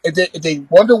 if they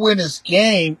want to win this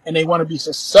game and they want to be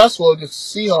successful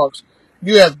against the Seahawks,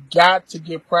 you have got to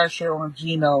get pressure on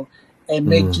Geno and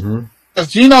make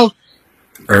because Geno's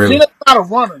not a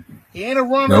runner. He ain't a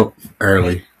runner. Nope.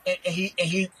 Early. And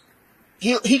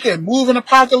he can move in the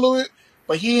pocket a little bit,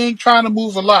 but he ain't trying to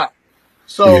move a lot.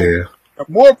 So the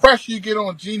more pressure you get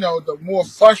on Geno, the more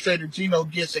frustrated Geno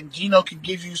gets, and Geno can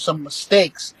give you some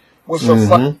mistakes with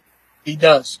the he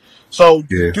does. So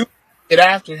do get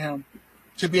after him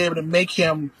to be able to make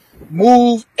him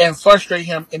move and frustrate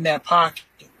him in that pocket.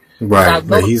 Right.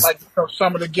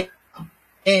 Some of the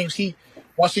games,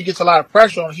 once he gets a lot of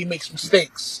pressure on him, he makes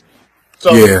mistakes.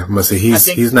 So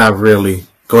he's not really.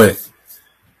 Go ahead.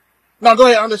 No, go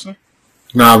ahead. I'm listening.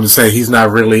 No, I'm just saying he's not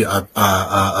really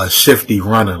a shifty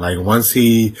runner. Like once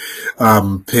he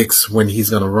picks when he's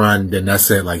gonna run, then that's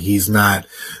it. Like he's not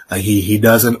like he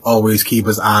doesn't always keep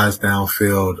his eyes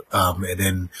downfield. And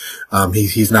then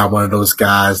he's not one of those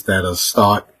guys that'll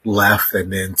start left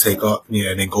and then take up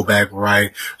and then go back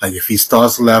right. Like if he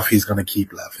starts left, he's gonna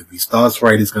keep left. If he starts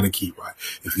right, he's gonna keep right.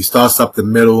 If he starts up the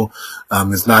middle,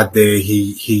 it's not there.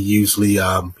 He usually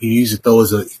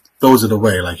throws it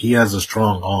away. Like he has a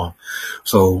strong arm.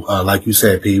 So, like you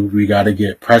said, P, we got to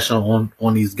get pressure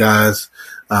on these guys.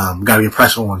 Got to get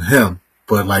pressure on him.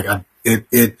 But like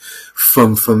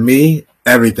for me,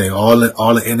 everything, all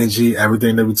the energy,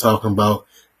 everything that we're talking about,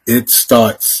 it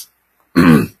starts.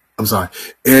 I'm sorry.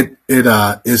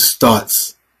 It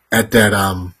starts at that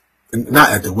not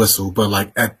at the whistle, but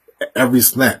like at every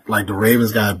snap. Like the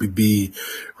Ravens got to be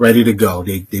ready to go.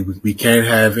 We can't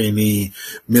have any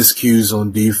miscues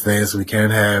on defense. We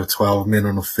can't have 12 men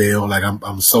on the field. Like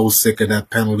I'm so sick of that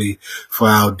penalty for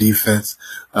our defense.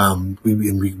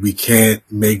 We can't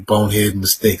make bonehead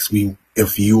mistakes.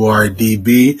 If you are a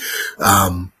DB,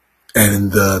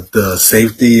 and the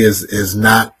safety is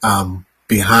not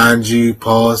behind you,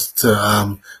 pause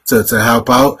to help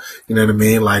out. You know what I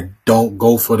mean? Like don't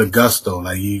go for the gusto.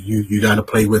 Like you got to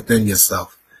play within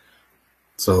yourself.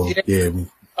 So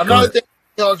Another thing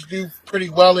the Seahawks do pretty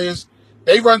well is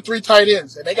they run 3 tight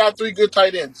ends, and they got 3 good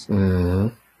tight ends.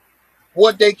 Mm-hmm.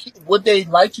 What they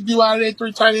like to do out of their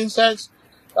 3 tight end sets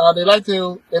They like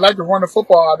to run the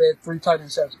football out of their 3 tight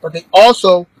end sets, but they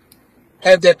also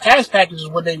have their pass packages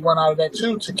where they run out of that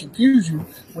too to confuse you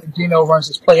when Dino runs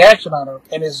his play action on them,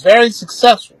 and it's very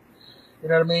successful. You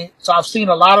know what I mean? So I've seen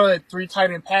a lot of the 3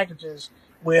 tight end packages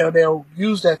where they'll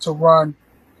use that to run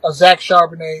a Zach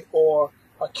Charbonnet or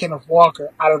a Kenneth Walker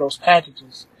out of those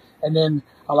packages, and then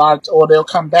or they'll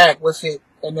come back with it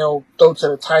and they'll throw to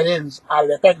the tight ends out of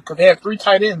that package because they have 3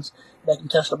 tight ends that can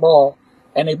catch the ball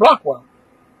and they block well.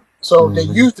 So they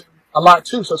use it a lot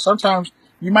too. So sometimes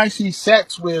you might see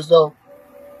sets where as though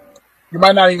you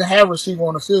might not even have a receiver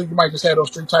on the field. You might just have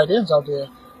those 3 tight ends out there,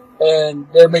 and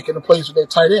they're making the plays with their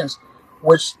tight ends,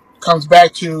 which comes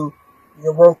back to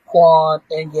your Roquan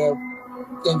and your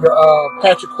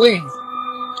Patrick Queen.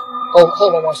 Oh,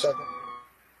 hold on one second.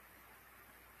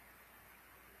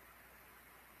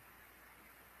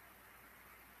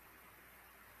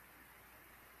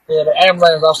 Yeah, the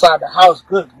ambulance outside the house.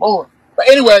 Good Lord. But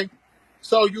anyway,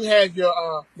 so you have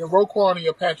your Roquan and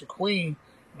your Patrick Queen.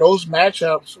 Those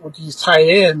matchups with these tight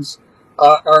ends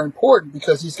are important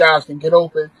because these guys can get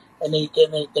open and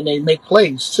they make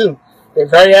plays too. They're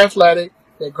very athletic.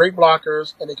 They're great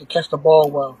blockers and they can catch the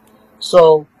ball well.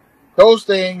 So those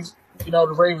things,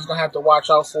 the Ravens gonna have to watch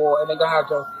out for, and they're gonna have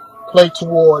to play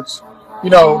towards.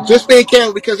 Just being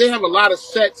careful because they have a lot of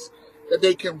sets that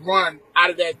they can run out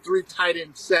of that 3 tight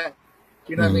end set.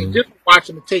 You know what I mean? Just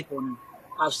watching the tape on them,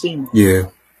 I've seen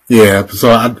it. Yeah.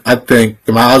 So I think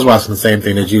I was watching the same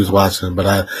thing that you was watching,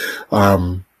 but out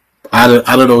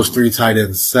of those 3 tight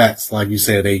end sets, like you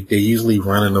said, they usually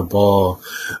running the ball,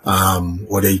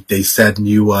 or they setting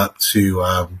you up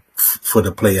to for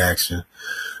the play action.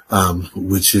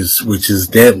 Which is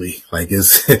deadly. Like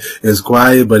it's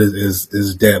quiet, but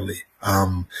it's deadly.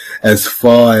 As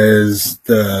far as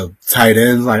the tight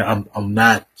ends, like I'm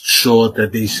not sure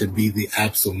that they should be the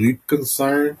absolute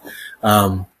concern.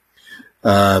 Being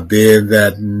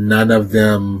that none of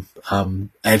them,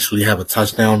 actually have a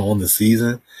touchdown on the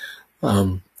season.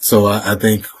 So I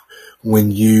think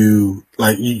when you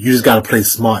just gotta play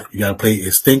smart. You gotta play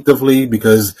instinctively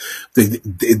because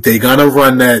they're gonna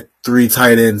run that 3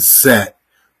 tight end set,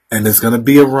 and it's gonna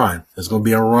be a run. It's gonna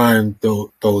be a run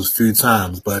those few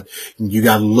times, but you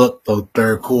gotta look the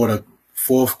 3rd quarter,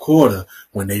 4th quarter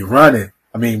when they run it.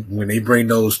 I mean, when they bring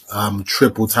those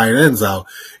triple tight ends out,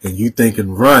 and you think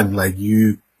and run, like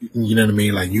you know what I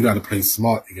mean. Like you gotta play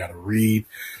smart. You gotta read.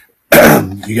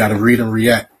 You gotta read and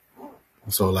react.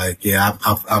 So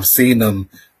I've seen them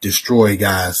destroy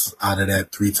guys out of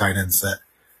that 3 tight end set.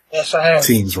 Yes, I have.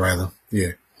 Teams rather,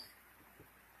 yeah.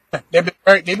 They've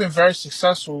been very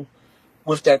successful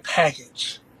with that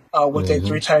package, with their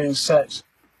 3 tight end sets.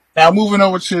 Now moving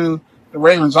over to the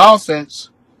Ravens offense,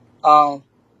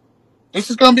 this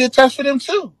is going to be a test for them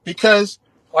too because,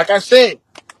 like I said,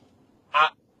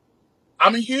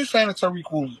 I'm a huge fan of Tariq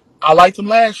Woolen. I liked him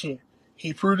last year.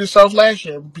 He proved himself last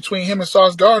year. Between him and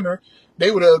Sauce Gardner,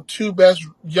 they were the 2 best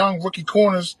young rookie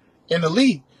corners in the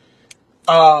league.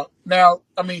 Now,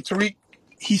 I mean, Tariq,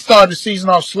 he started the season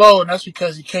off slow, and that's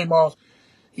because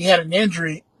he had an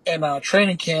injury in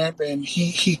training camp, and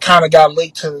he kind of got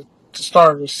late to the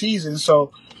start of the season.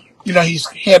 So, he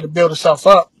had to build himself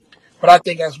up. But I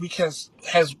think as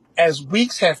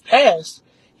weeks have passed,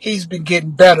 he's been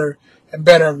getting better and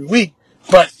better every week.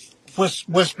 But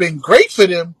what's been great for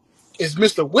them is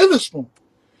Mr. Witherspoon.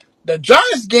 The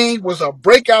Giants game was a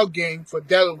breakout game for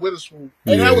Devin Witherspoon.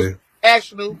 And that was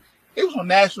national. It was on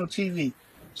national TV.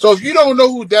 So if you don't know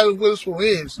who Devin Witherspoon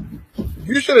is,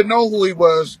 you should have known who he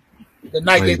was the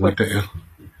night they played.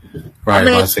 Right,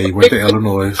 I say he went to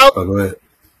Illinois. Go ahead.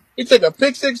 He took a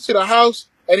pick 6 to the house,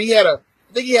 and I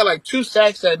think he had like 2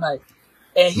 sacks that night.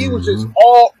 And he was just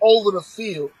all over the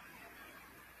field.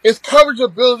 His coverage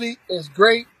ability is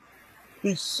great.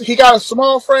 He got a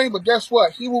small frame, but guess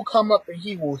what? He will come up and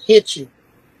he will hit you.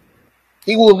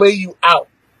 He will lay you out.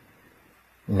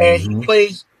 And he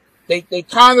plays. They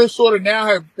kind of sort of now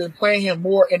have been playing him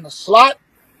more in the slot.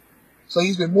 So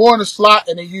he's been more in the slot,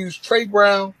 and they use Trey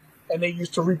Brown and they use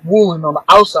Tariq Woolen on the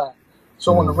outside.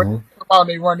 So when the Ravens come out and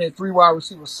they run their 3 wide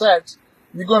receiver sets,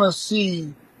 you're gonna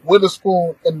see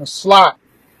Witherspoon in the slot.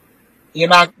 You're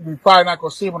probably not gonna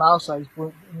see him on the outside.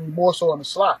 He's more so in the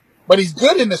slot. But he's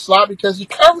good in the slot because he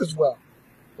covers well.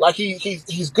 Like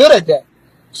he's good at that.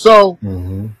 So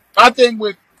I think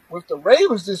with the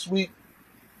Ravens this week,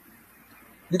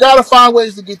 you got to find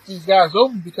ways to get these guys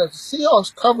open because the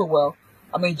Seahawks cover well.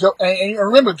 I mean, and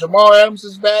remember, Jamal Adams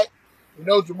is back.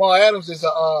 Jamal Adams is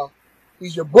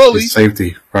he's your bully. He's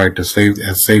safety, right? The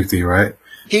safety, right?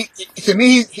 To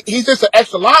me, he's just an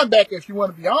extra linebacker. If you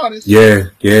want to be honest. Yeah,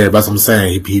 that's what I'm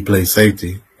saying. He plays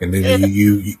safety. and then Yeah,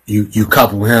 you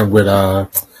couple him with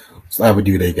what's the other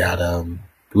dude they got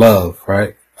Love,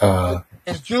 right?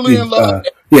 it's Julian Love.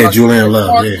 Yeah, And, Julian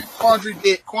Love, yeah, Quandre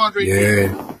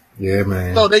Diggs. yeah,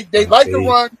 man. So they like to Hey,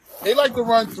 run. They like to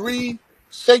run three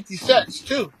safety sets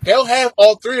too. They'll have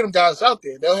all three of them guys out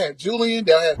there. They'll have Julian,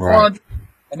 they'll have right. Quandre,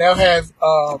 and they'll have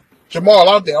Jamal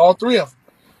out there. All three of them.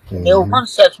 And they'll Mm-hmm. run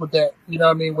sets with that. You know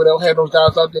what I mean? Where they'll have those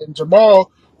guys out there. And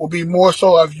Jamal will be more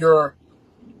so of your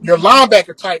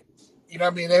linebacker type. You know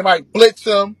what I mean? They might blitz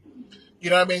him. You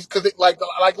know what I mean? Because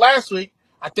like last week,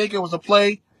 I think it was the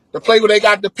play where they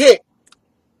got the pick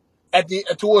at the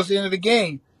towards the end of the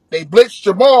game. They blitzed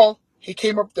Jamal. He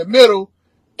came up the middle,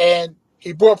 and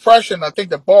he brought pressure. And I think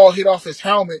the ball hit off his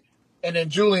helmet, and then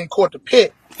Julian caught the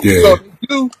pick. So Yeah. they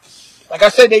do, like I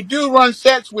said, they do run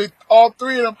sets with all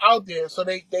three of them out there. So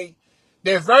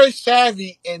they're very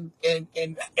savvy in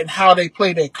how they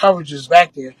play their coverages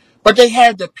back there. But they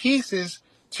have the pieces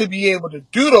to be able to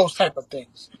do those type of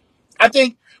things. I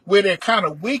think where they're kind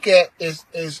of weak at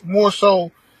is more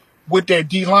so with their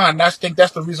D line. I think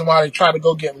that's the reason why they try to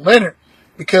go get Leonard,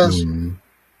 because Mm-hmm.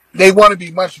 they want to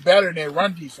be much better in their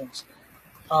run defense.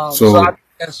 So I So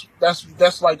think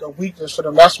that's like a weakness for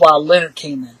them. That's why Leonard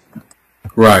came in.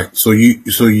 right. So you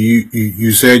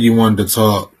said you wanted to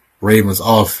talk Ravens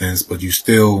offense, but you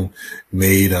still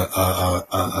made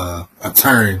a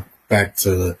turn back to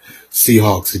the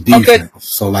Seahawks Okay, defense.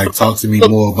 So like, talk to me so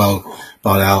more about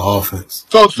our offense.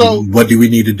 so so What do we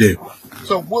need to do?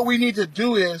 so what we need to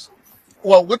do is,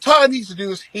 well, what Todd needs to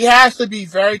do is he has to be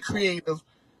very creative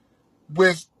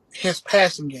with his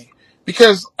passing game.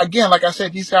 Because again, like I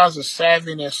said, these guys are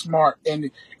savvy and they're smart.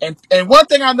 And one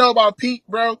thing I know about Pete,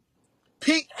 bro,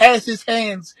 Pete has his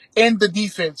hands in the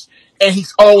defense, and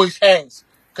he's always has.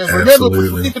 Because remember, with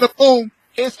Absolutely. Legion of Boom,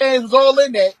 his hands was all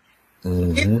in that.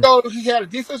 Even Mm-hmm. though he had a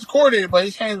defensive coordinator, but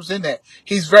his hands was in that.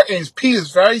 Pete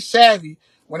is very savvy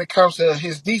when it comes to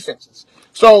his defenses.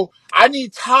 So I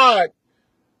need Todd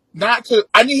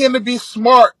I need him to be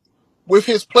smart with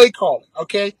his play calling,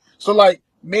 okay? So like,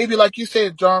 maybe like you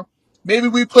said, John, maybe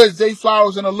we put Zay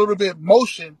Flowers in a little bit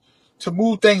motion to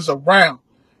move things around.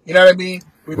 You know what I mean?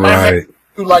 We might have Right. to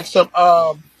do like some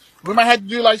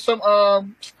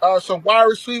wide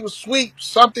receiver sweeps,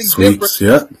 something different. Sweeps.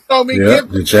 Yep. You know what I mean? Yep. Give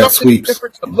them The jet something sweeps.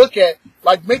 different to look at.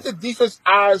 Like, make the defense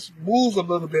eyes move a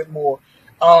little bit more.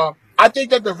 I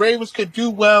think that the Ravens could do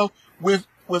well with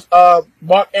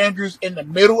Mark Andrews in the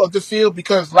middle of the field,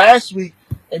 because last week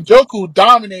Njoku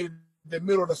dominated the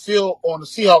middle of the field on the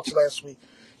Seahawks last week.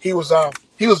 He was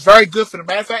very good for them.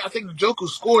 Matter of fact, I think Njoku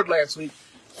scored last week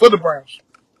for the Browns.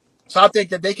 So I think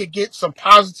that they could get some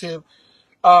positive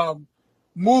um,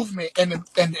 movement in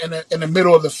the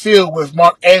middle of the field with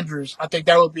Mark Andrews. I think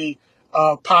that would be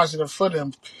positive for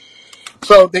them.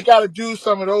 So they got to do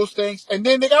some of those things, and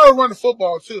then they got to run the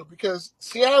football too, because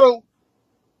Seattle,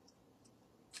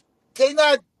 they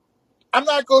not. I'm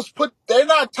not going to put. They're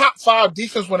not top 5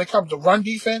 defense when it comes to run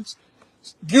defense.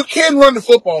 You can run the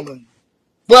football in them,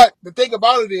 but the thing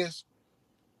about it is,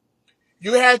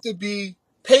 you have to be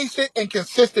patient and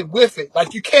consistent with it.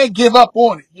 Like, you can't give up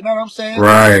on it. You know what I'm saying?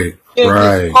 Right. You can't get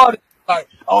Right. started like,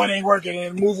 oh, it ain't working,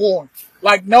 and move on.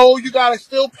 Like, no, you got to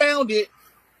still pound it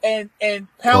and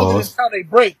pound it Pause. until they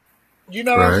break. You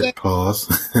know what I'm Right. saying?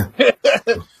 Pause.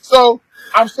 So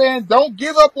I'm saying, don't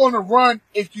give up on the run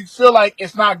if you feel like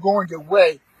it's not going your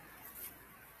way.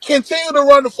 Continue to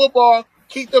run the football,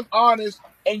 keep them honest,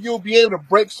 and you'll be able to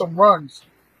break some runs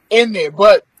in there.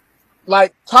 But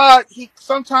like Todd, he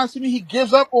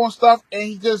gives up on stuff and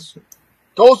he just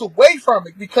goes away from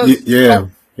it because Yeah. you know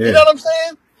Yeah. what I'm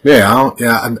saying? Yeah. I don't.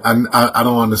 Yeah. I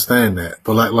don't understand that.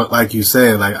 But like you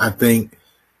said, like I think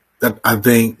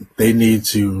they need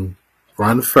to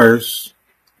run first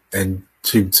and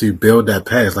to build that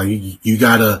pass. Like you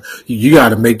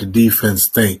gotta make the defense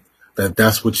think that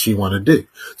that's what you want to do.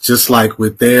 Just like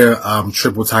with their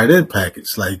triple tight end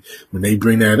package. Like when they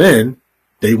bring that in,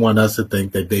 they want us to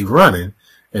think that they running.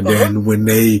 And Uh-huh. then when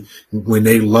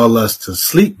they lull us to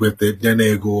sleep with it, then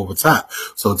they go over top.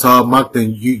 So Todd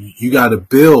Monken, you got to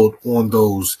build on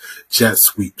those jet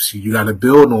sweeps. You got to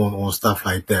build on stuff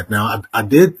like that. Now I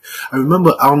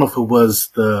remember, I don't know if it was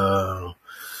the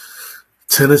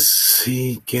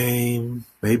Tennessee game,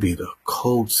 maybe the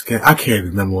Colts game. I can't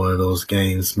remember one of those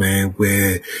games, man,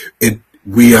 where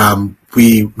we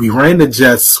ran the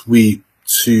jet sweep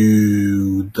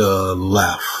to the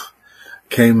left.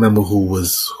 Can't remember who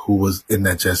was in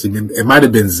that jet sweep. It might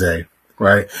have been Zay,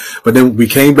 right? But then we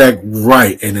came back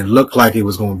right, and it looked like it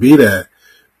was going to be that.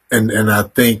 And I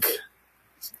think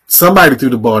somebody threw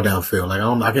the ball downfield. Like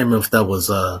I can't remember if that was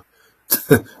I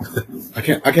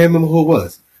can't remember who it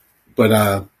was.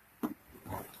 But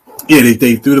yeah,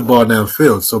 they threw the ball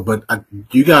downfield. So, but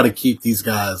you got to keep these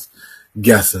guys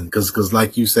guessing because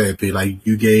like you said, Pete, like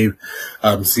you gave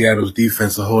Seattle's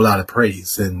defense a whole lot of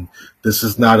praise, and this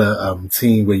is not a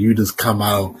team where you just come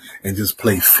out and just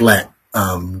play flat.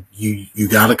 You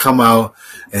got to come out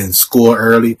and score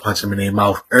early, punch them in their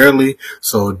mouth early,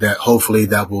 so that hopefully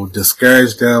that will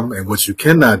discourage them. And what you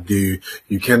cannot do,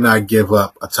 you cannot give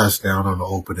up a touchdown on the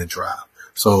opening drive.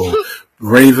 So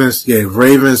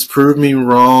Ravens proved me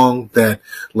wrong that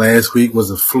last week was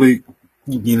a fluke.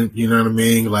 You know what I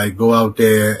mean? Like go out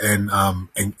there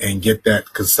and get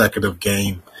that consecutive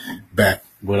game back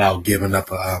without giving up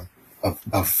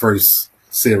a first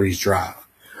series drive.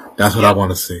 That's what I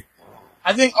want to see.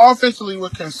 I think offensively,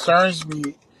 what concerns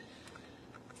me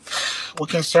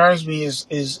is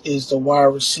the wide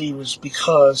receivers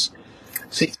because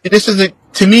see this is a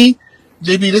to me,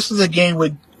 JB, this is a game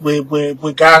where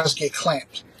guys get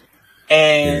clamped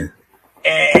Yeah,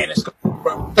 and it's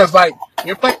because like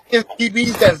you're playing against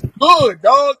DBs that's good,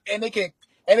 dog, and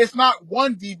it's not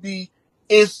one DB,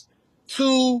 it's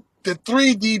 2 to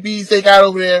 3 DBs they got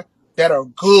over there that are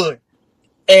good.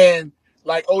 And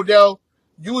like Odell,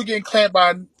 you were getting clamped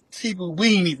by people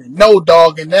we didn't even know,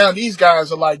 dog, and now these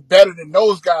guys are like better than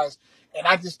those guys, and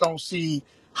I just don't see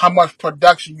how much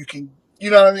production you can.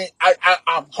 You know what I mean?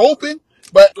 I'm hoping,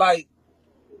 but like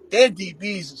their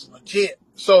DBs is legit.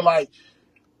 So like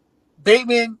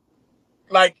Bateman,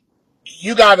 like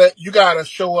you gotta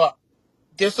show up.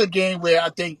 This is a game where I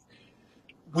think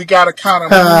we gotta kind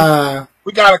of move.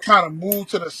 We gotta kind of move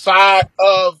to the side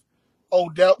of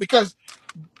Odell because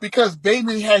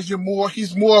Bateman has you more.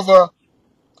 He's more of a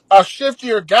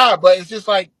shiftier guy, but it's just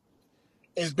like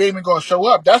is Bateman going to show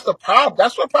up? That's the problem.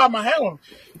 That's what problem I have with him.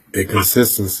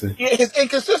 inconsistency. His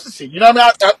inconsistency. You know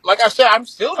what I mean? Like I said, I'm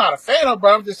still not a fan of him,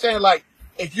 but I'm just saying like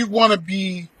if you want to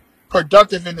be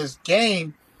productive in this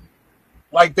game,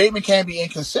 like Bateman can't be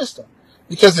inconsistent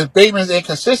because if Bateman's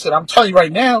inconsistent, I'm telling you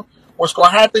right now, what's going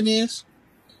to happen is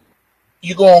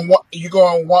you're going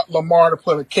to want Lamar to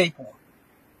put a cape on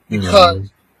because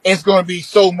it's going to be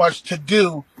so much to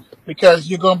do because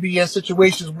you're going to be in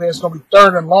situations where it's going to be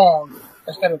 3rd and long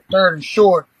instead of 3rd and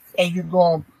short, and you're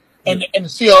going and the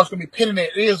Seahawks going to be pinning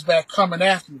their ears back coming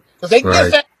after you because they can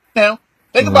get sacks now.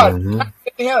 Think about it.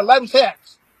 They had 11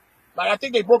 sacks. Like I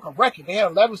think they broke a record. They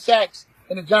had 11 sacks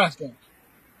in the Giants game.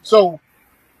 So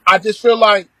I just feel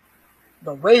like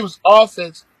the Ravens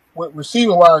offense with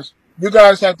receiving wise, you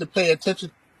guys have to pay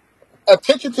attention.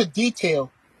 Attention to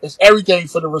detail is everything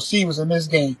for the receivers in this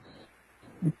game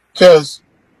because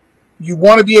you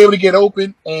want to be able to get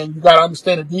open, and you got to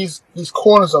understand that these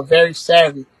corners are very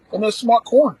savvy and they're smart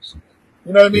corners.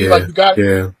 You know what I mean? Yeah, like you got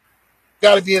to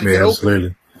be able to get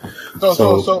absolutely. open.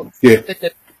 So yeah, I think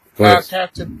that guys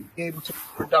have to be able to be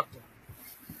productive.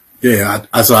 Yeah,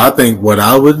 so I think what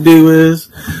I would do is,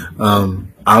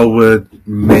 I would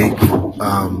make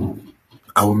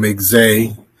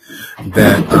Zay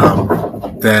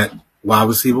that wide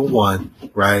receiver 1,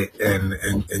 right,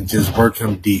 and just work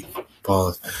him deep.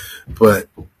 Pause. But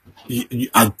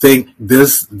I think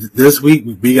this week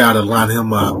we got to line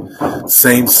him up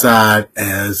same side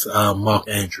as Mark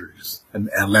Andrews and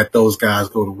let those guys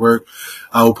go to work.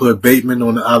 I will put Bateman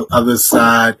on the other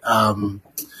side.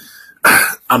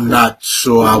 I'm not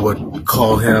sure I would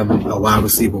call him a wide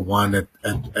receiver 1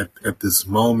 at this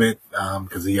moment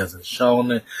because he hasn't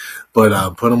shown it.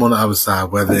 But put him on the other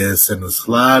side, whether it's in the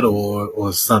slot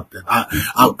or something.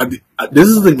 This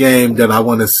is the game that I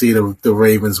want to see the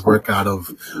Ravens work out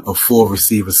of a 4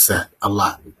 receiver set a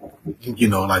lot. You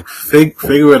know, like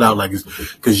figure it out, like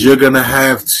because they're gonna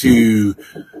have to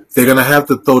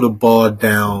throw the ball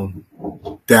down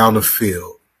the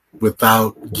field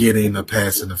without getting a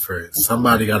pass interference.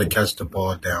 Somebody got to catch the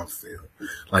ball downfield.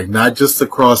 Like, not just the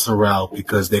crossing route,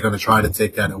 because they're going to try to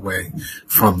take that away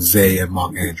from Zay and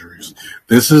Mark Andrews.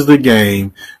 This is the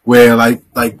game where, like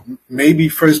maybe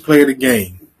first play of the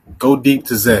game, go deep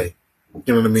to Zay.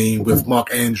 You know what I mean? With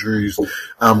Mark Andrews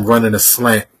running a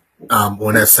slant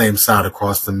on that same side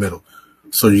across the middle.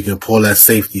 So you can pull that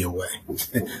safety away.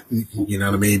 You know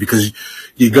what I mean? Because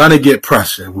you're gonna get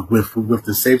pressure with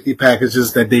the safety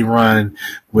packages that they run,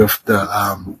 with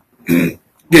the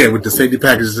with the safety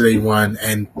packages they run,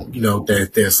 and you know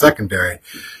their secondary.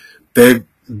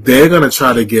 They're gonna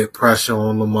try to get pressure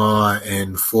on Lamar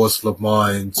and force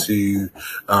Lamar into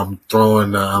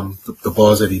throwing the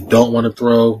balls that he don't want to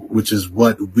throw, which is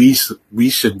what we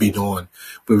should be doing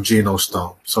with Geno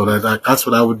Stone. So that's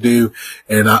what I would do,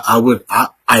 and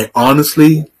I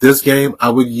honestly, this game I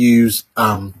would use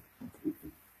I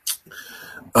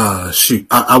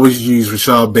would use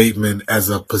Rashad Bateman as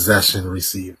a possession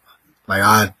receiver. You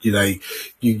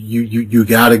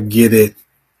gotta get it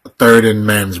third and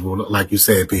manageable, like you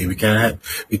said, P. We can't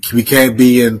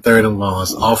be in third and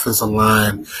longs. Offensive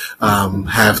line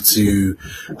have to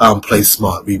play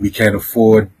smart. We can't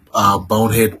afford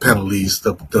bonehead penalties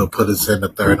to put us in the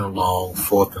third and long,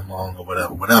 fourth and long, or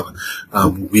whatever.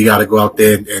 We got to go out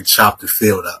there and chop the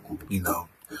field up.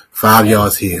 5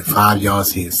 yards here, 5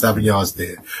 yards here, 7 yards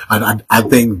there. I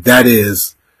think that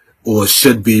is or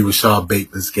should be Rashad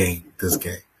Bateman's game. This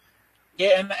game.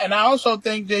 Yeah, and I also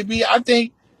think, JB,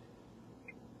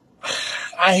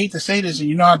 I hate to say this,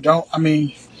 and I don't. I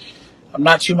mean, I'm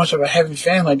not too much of a heavy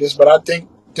fan like this, but I think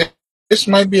this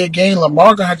might be a game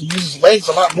Lamar gonna have to use his legs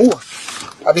a lot more.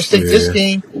 I just think this Yeah.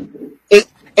 game,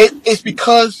 it's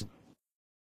because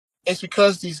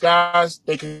these guys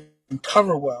they can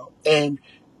cover well, and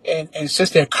since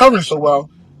they're covering so well,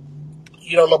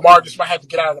 Lamar just might have to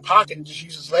get out of the pocket and just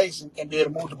use his legs and be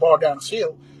able to move the ball down the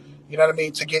field. You know what I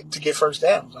mean, to get first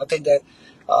downs. I think that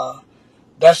uh,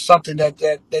 that's something that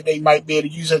they might be able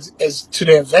to use as to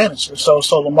their advantage. So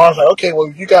Lamar's like, okay, well,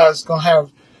 if you guys gonna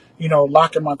have,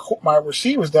 locking my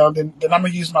receivers down, then I'm gonna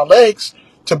use my legs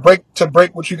to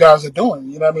break what you guys are doing.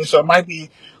 You know what I mean? So it might be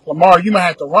Lamar. You might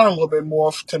have to run a little bit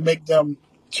more to make them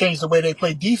change the way they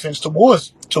play defense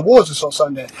towards us on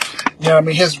Sunday. You know what I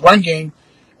mean? His run game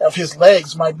of his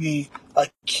legs might be a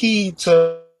key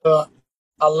to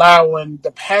allowing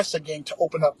the passing game to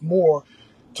open up more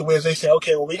to where they say,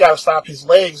 okay, well, we got to stop his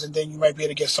legs, and then you might be able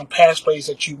to get some pass plays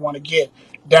that you want to get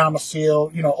down the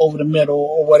field, over the middle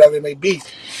or whatever it may be.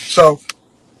 So,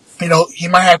 he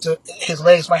might have to, his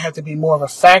legs might have to be more of a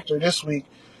factor this week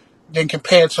than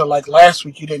compared to like last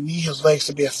week. You didn't need his legs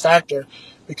to be a factor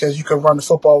because you could run the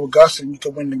football with Gus and you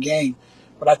could win the game.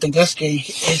 But I think this game,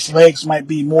 his legs might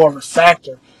be more of a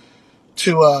factor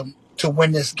to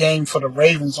win this game for the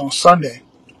Ravens on Sunday.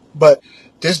 But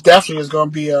this is definitely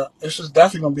going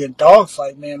to be a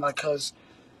dogfight, man. Like, cause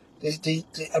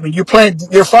I mean, you're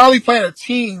finally playing a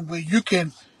team where you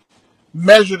can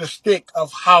measure the stick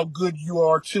of how good you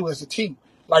are too as a team.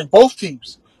 Like both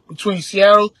teams between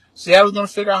Seattle's going to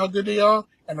figure out how good they are,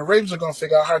 and the Ravens are going to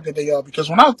figure out how good they are. Because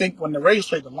when the Ravens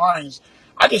played the Lions,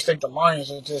 I just think the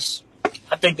Lions are just.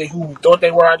 I think they who thought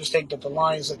they were. I just think that the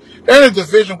Lions they're in a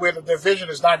division where the division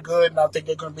is not good, and I think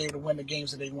they're going to be able to win the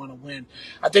games that they want to win.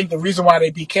 I think the reason why they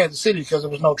beat Kansas City because there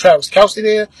was no Travis Kelce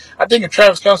there. I think if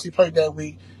Travis Kelce played that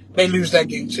week, they lose that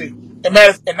game too. And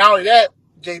not only that,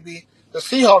 JB, the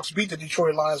Seahawks beat the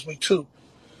Detroit Lions week 2.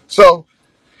 So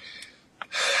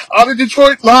are the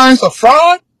Detroit Lions a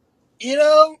fraud?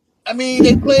 I mean,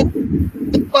 they played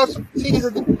about some teams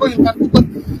that Detroit Lions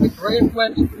played. Like the Raiders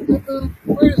played,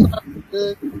 Raiders are not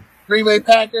good. Green Bay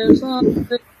Packers, Green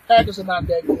Bay Packers are not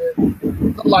that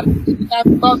good. So like you have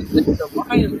to probably think the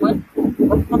Lions might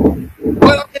be fraud.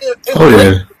 But I mean, it's Oh great.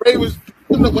 yeah. The Ravens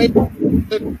doing the way.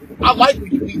 I like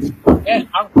when you beat teams like that.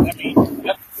 I mean, that's what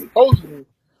you're supposed to do.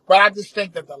 But I just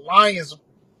think that the Lions,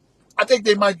 I think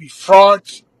they might be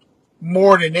frauds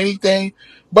more than anything.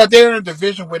 But they're in a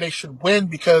division where they should win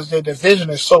because their division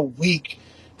is so weak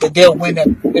that they'll win that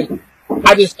division.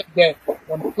 I just think that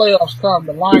when the playoffs come,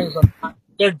 the Lions are not,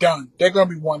 they're done. They're going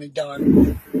to be one and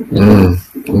done.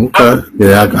 I, Okay.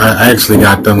 Yeah, I actually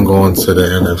got them going to the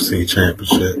NFC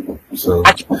Championship. So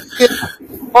I can't see it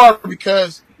hard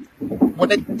because when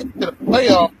they get to the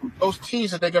playoffs, those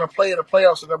teams that they're going to play in the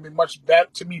playoffs are going to be much better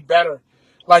to me better.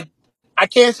 Like I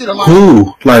can't see the Lions.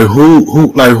 who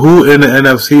in the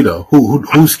NFC though?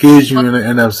 Who scares you in the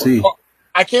NFC?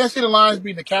 I can't see the Lions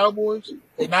beating the Cowboys.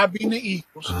 They're not beating the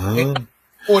Eagles. They're Uh, not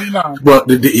 49. but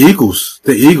the Eagles.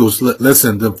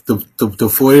 Listen, the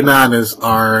 49ers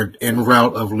are en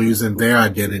route of losing their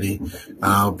identity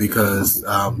because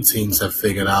teams have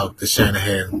figured out the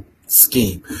Shanahan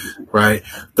scheme, right?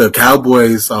 The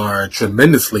Cowboys are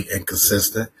tremendously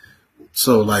inconsistent.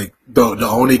 So like the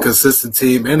only consistent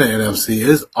team in the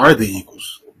NFC are the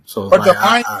Eagles. So But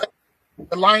like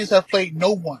the Lions have played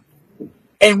no one.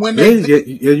 And when yeah,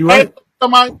 you're right. had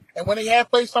when they had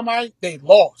played somebody, they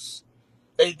lost.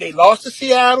 They lost to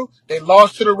Seattle. They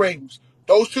lost to the Ravens.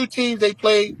 Those two teams they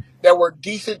played that were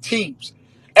decent teams.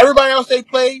 Everybody else they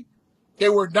played, they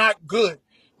were not good.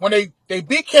 When they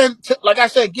beat Kansas, like I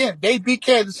said again, they beat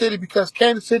Kansas City because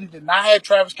Kansas City did not have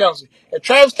Travis Kelce. If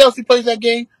Travis Kelce plays that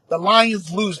game, the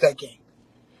Lions lose that game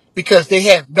because they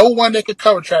had no one that could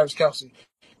cover Travis Kelce.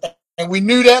 And we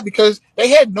knew that because they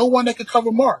had no one that could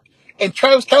cover Mark. And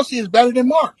Travis Kelce is better than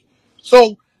Mark.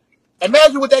 So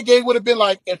imagine what that game would have been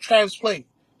like if Travis played.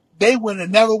 They would have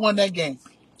never won that game.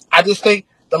 I just think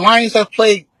the Lions have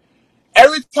played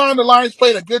every time the Lions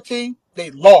played a good team, they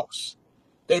lost.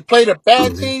 They played a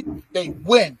bad team, they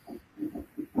win.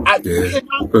 You Yeah.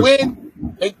 cannot win.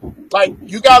 Like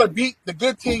you got to beat the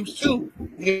good teams too.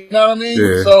 You know what I mean?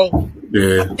 Yeah. So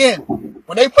Yeah. again,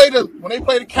 when they play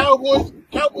the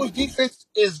Cowboys defense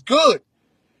is good.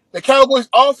 The Cowboys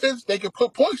offense, they can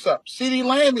put points up. CeeDee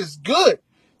Lamb is good.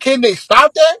 Can they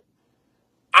stop that?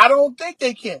 I don't think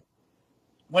they can.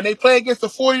 When they play against the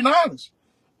 49ers,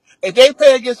 if they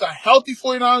play against a healthy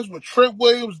 49ers with Trent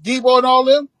Williams, Debo, and all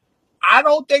them, I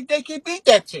don't think they can beat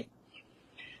that team.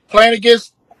 Playing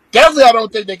against, definitely I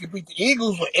don't think they can beat the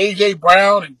Eagles with A.J.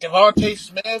 Brown and Devontae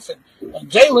Smith and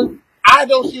Jalen. I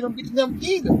don't see them beating them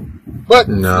either. But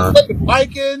you No. play the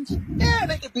Vikings, yeah,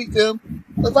 they can beat them.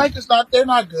 The Vikings they're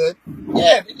not good.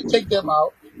 Yeah, they can take them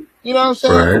out. You know what I'm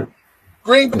saying? Right.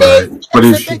 Green Bay, Right. But yeah,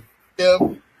 if they you, can beat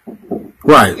them.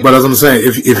 right, You but know, as I'm saying,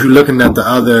 if you're looking at the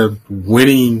other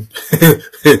winning,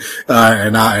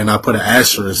 and I put an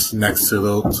asterisk next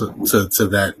to to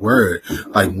that word,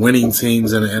 like winning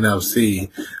teams in the NFC,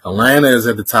 Atlanta is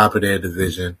at the top of their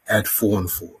division at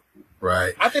 4-4,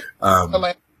 right? I think Um,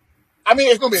 Atlanta. I mean,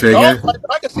 it's gonna be a say dog again? fight,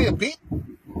 but I can see a beat.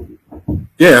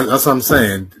 Yeah, that's what I'm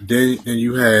saying. Then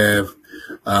you have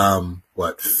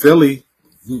what Philly?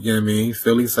 You know what I mean?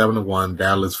 Philly 7-1,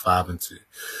 Dallas 5-2,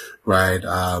 right?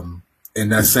 In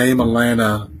that same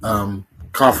Atlanta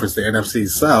conference, the NFC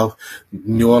South,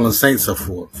 New Orleans Saints are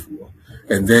 4-4.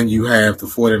 And then you have the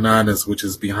 49ers, which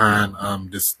is behind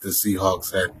the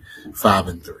Seahawks at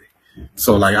 5-3.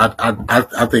 So like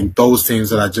I think those teams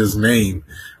that I just named,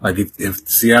 like if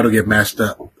Seattle get matched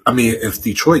up, I mean if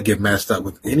Detroit get matched up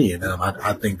with any of them,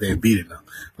 I think they're beating them.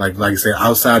 Like I said,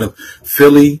 outside of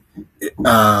Philly,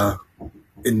 uh,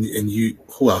 and you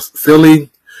who else? Philly,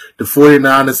 the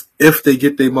 49ers, if they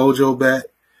get their mojo back,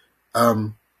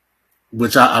 um,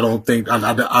 which I don't think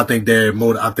I think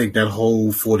I think that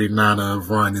whole 49er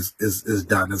run is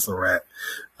done. It's a wrap.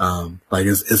 Like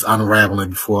it's unraveling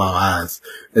before our eyes.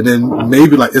 And then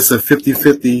maybe like it's a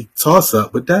 50-50 toss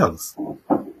up with Dallas. The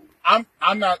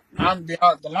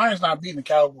Lions not beating the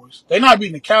Cowboys. They're not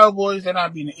beating the Cowboys. They're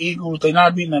not beating the Eagles. They're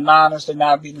not beating the Niners. They're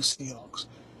not beating the Seahawks.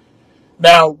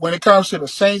 Now, when it comes to the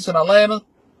Saints in Atlanta,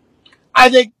 I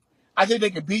think I think they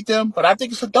can beat them, but I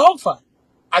think it's a dogfight.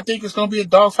 I think it's going to be a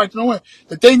dogfight to the win.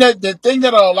 The thing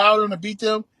that will allow them to beat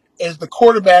them is the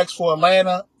quarterbacks for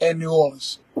Atlanta and New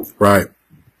Orleans. Right.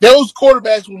 Those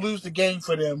quarterbacks will lose the game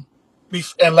for them,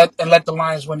 and let the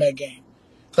Lions win that game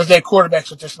because their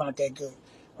quarterbacks are just not that good.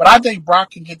 But I think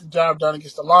Brock can get the job done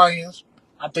against the Lions.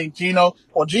 I think Geno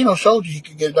showed you he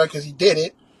could get it done because he did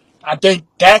it. I think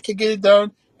Dak can get it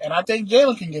done, and I think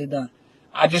Jalen can get it done.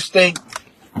 I just think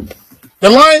the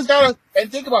Lions gotta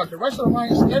and think about it, the rest of the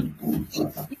Lions schedule.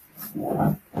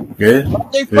 Yeah.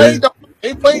 They Yeah. played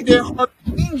they played their hard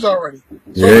teams already.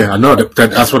 So Yeah. I know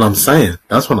that's what I'm saying.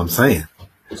 That's what I'm saying.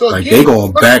 so Like they again,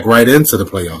 going back right into the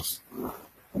playoffs.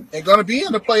 they're gonna be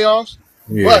in the playoffs.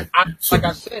 Yeah. But So, like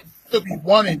I said, it could be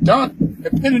one and done,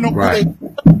 depending on who right. they.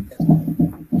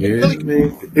 It Yeah, really, I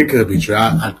mean, it could be true.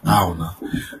 I don't know,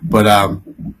 but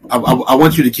I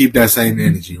want you to keep that same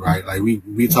energy, right? Like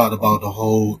we talked about the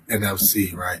whole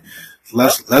NFC, right?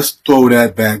 Let's throw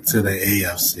that back to the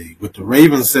AFC with the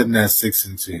Ravens sitting at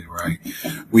 6-2, right?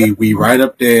 We right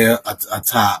up there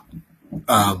atop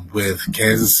with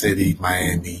Kansas City,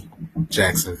 Miami,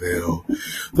 Jacksonville,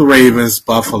 the Ravens,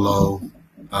 Buffalo,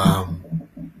 um,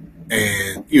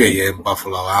 and yeah,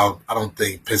 Buffalo. I don't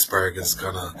think Pittsburgh is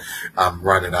gonna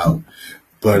run it out.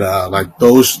 But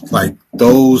those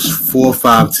 4 or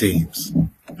 5 teams,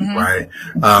 mm-hmm. right?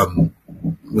 Um,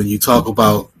 when you talk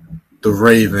about the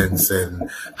Ravens and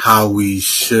how we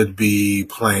should be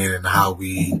playing and how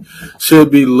we should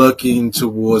be looking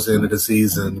towards the end of the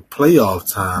season,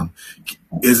 playoff time,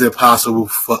 is it possible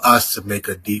for us to make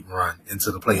a deep run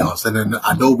into the playoffs? And then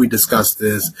I know we discussed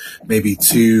this maybe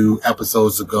 2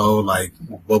 episodes ago, like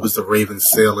what was the Ravens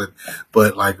ceiling,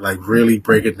 but like really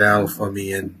break it down for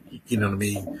me. And you know what I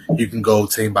mean? You can go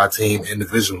team by team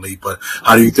individually, but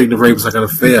how do you think the Ravens are going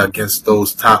to fare against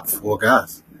those top 4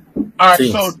 guys? All right.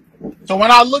 So Teams. so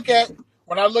when I look at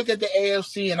the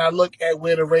AFC and I look at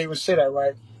where the Ravens sit at,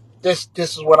 right? This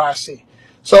is what I see.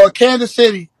 So at Kansas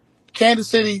City,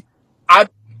 I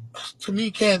to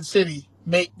me Kansas City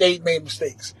made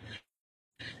mistakes.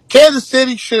 Kansas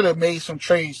City should have made some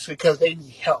trades because they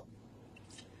need help.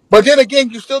 But then again,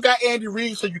 you still got Andy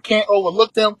Reid, so you can't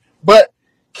overlook them. But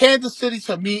Kansas City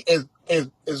to me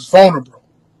is vulnerable.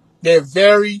 They're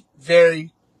very,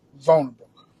 very vulnerable.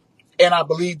 And I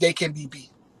believe they can be beat.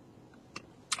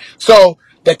 So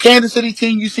the Kansas City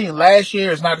team you seen last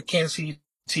year is not the Kansas City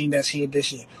team that's here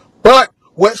this year. But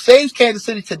what saves Kansas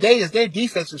City today is their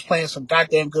defense is playing some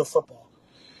goddamn good football.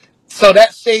 So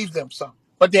that saves them some.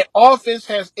 but their offense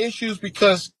has issues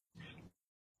because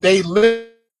they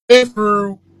live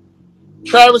through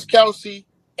Travis Kelce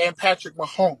and Patrick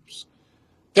Mahomes.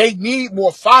 They need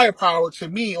more firepower to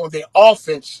me on their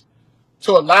offense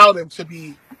to allow them to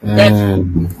be better.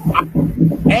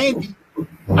 Andy,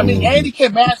 Andy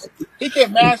can mask. He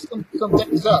can mask some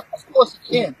things up. Of course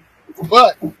he can,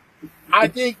 but I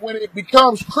think when it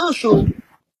becomes crucial,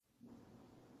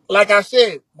 like I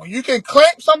said, when you can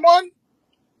clamp someone,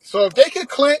 so if they can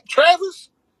clamp Travis,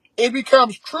 it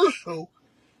becomes crucial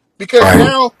because Right.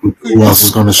 now Who else is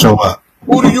going to show up?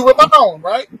 who do you rely on,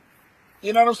 right?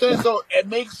 You know what I'm saying? So it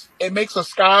makes a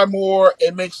Sky Moore,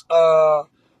 it makes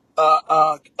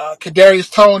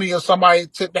Kadarius Toney or somebody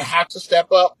to have to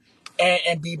step up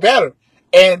and be better.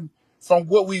 And from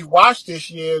what we've watched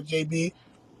this year, JB,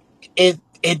 it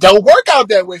don't work out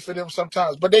that way for them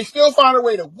sometimes, but they still find a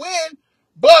way to win.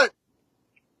 But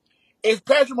if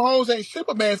Patrick Mahomes ain't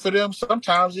Superman for them,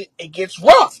 sometimes it gets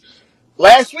rough.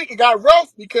 Last week it got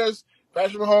rough because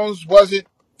Patrick Mahomes wasn't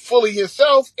fully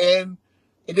himself, and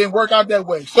it didn't work out that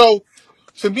way. So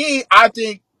to me, I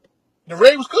think the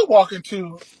Ravens could walk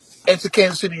into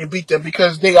Kansas City and beat them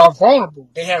because they are vulnerable.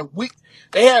 They have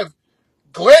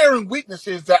glaring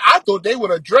weaknesses that I thought they would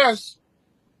address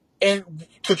and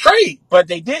to trade, but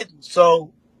they didn't.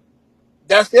 So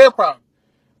that's their problem.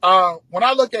 When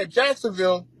I look at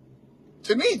Jacksonville,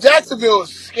 to me, Jacksonville is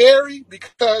scary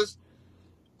because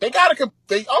they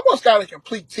almost got a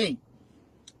complete team.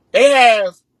 They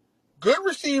have good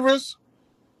receivers,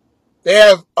 they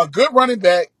have a good running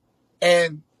back,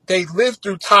 and they lived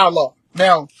through Ty Law.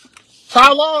 Now,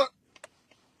 Ty Law,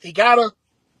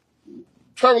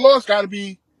 Trevor Lawrence got to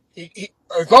be,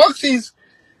 as long as he's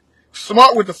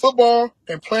smart with the football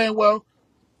and playing well,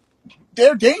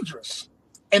 they're dangerous.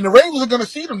 And the Ravens are going to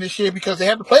see them this year because they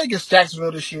have to play against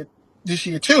Jacksonville this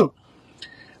year too.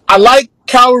 I like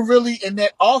Calvin Ridley in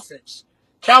that offense.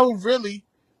 Calvin Ridley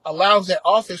allows that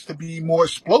offense to be more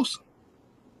explosive.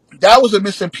 That was a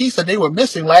missing piece that they were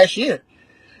missing last year.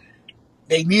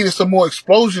 They needed some more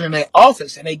explosion in that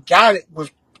offense, and they got it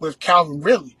with Calvin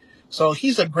Ridley. So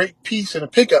he's a great piece in the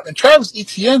pickup. And Travis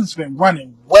Etienne's been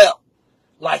running well.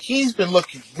 Like, he's been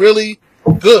looking really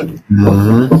good.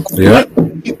 Mm-hmm. Like, Yeah.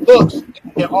 he looks in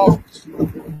their offense.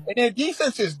 And their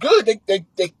defense is good.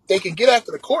 They can get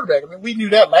after the quarterback. I mean, we knew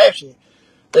that last year,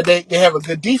 that they have a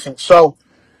good defense. So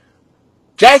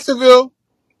Jacksonville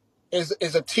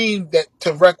is a team that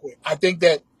to wreck with. I think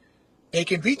that they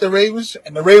can beat the Ravens,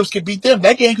 and the Ravens can beat them.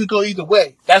 That game could go either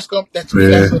way. That to me,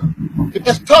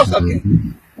 that's a toss-up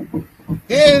game.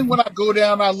 Then when I go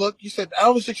down, I look. You said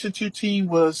our 6-2 team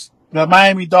was the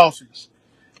Miami Dolphins.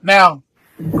 Now,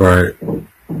 Right.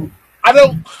 I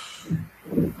don't.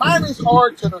 Miami's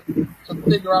hard to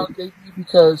figure out, JP,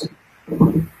 because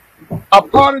a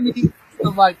part of me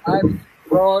feels like Miami's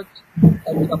frauds, and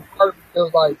then a part of me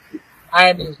feels like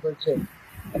Miami is legit.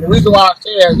 And the reason why I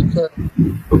say that is because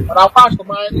when I watched the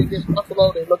Miami against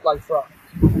Buffalo, they look like frauds.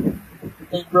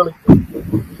 They really do.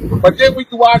 But then when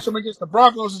you watch them against the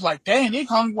Broncos, it's like, dang, they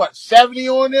hung 70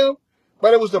 on them,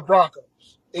 but it was the Broncos.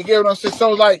 You get what I'm saying?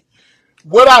 So like,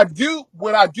 what I do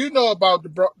know about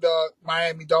the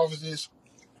Miami Dolphins is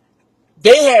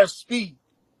they have speed,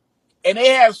 and they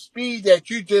have speed that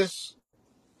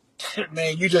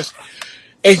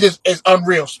it's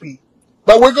unreal speed.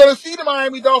 But we're going to see the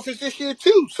Miami Dolphins this year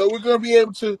too, so we're going to be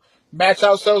able to match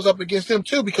ourselves up against them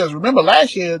too. Because remember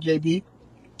last year, JB,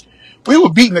 we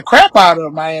were beating the crap out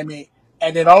of Miami,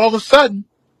 and then all of a sudden,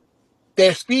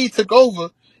 their speed took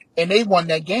over, and they won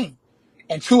that game.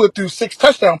 And Tua threw 6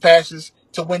 touchdown passes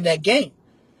to win that game.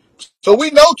 So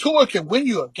we know Tua can win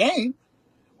you a game.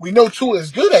 We know Tua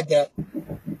is good at that.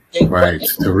 Right.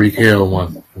 Tyreek Hill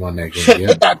won that game.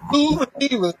 They got 2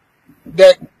 receivers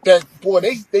that boy,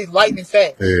 they lightning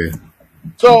fast. Yeah.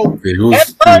 So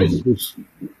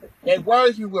that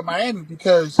worries me with Miami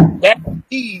because that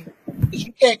speed, if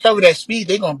you can't cover that speed,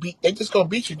 they just gonna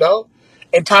beat you, dog.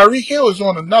 And Tyreek Hill is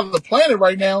on another planet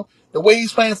right now, the way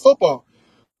he's playing football.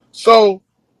 So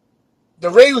the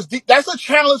Ravens, that's a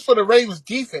challenge for the Ravens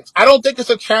defense. I don't think it's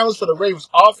a challenge for the Ravens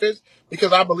offense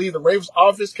because I believe the Ravens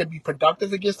offense can be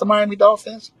productive against the Miami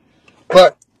Dolphins.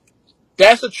 But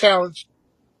that's a challenge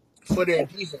for their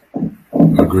defense.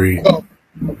 Agreed. So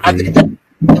I think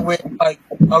that's when, like,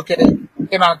 okay,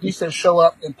 can our defense show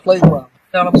up and play well?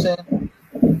 You know what I'm saying?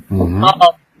 Mm-hmm.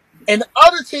 And the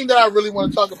other team that I really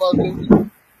want to talk about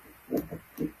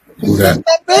is the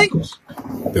Bengals.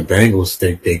 The Bengals,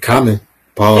 they coming.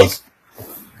 Pause.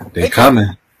 They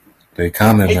coming. They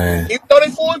coming, man. Even though they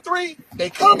 4-3, they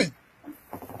coming.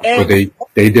 And but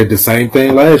they did the same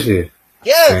thing last year.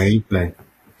 Yes. Same thing.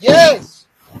 Yes.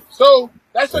 So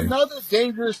That's another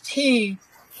dangerous team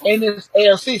in this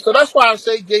AFC. So that's why I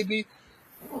say, JB.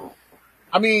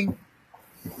 I mean,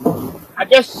 I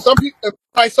guess some people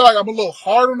might feel like I'm a little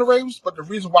hard on the Ravens, but the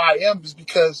reason why I am is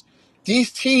because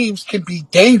these teams can be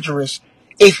dangerous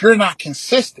if you're not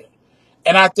consistent.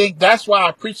 And I think that's why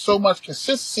I preach so much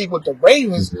consistency with the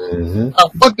Ravens. Mm-hmm. I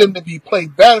want them to be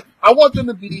played better. I want them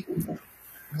to be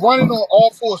running on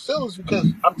all four cylinders because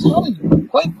I'm telling you, in the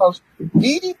playoffs,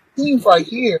 these teams right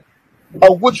here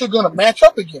are what you're going to match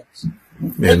up against. In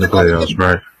And the you're going to get playoffs,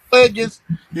 right? play against.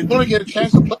 You're going to get a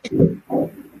chance to play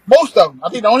most of them. I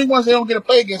think the only ones they don't get to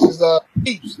play against is the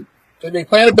Chiefs. So they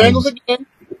play the Bengals again.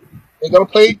 They're going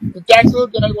to play the Jacksonville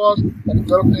Jaguars, and they're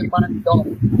going to play the Miami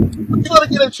Dolphins. But you're going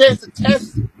to get a chance to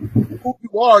test who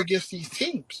you are against these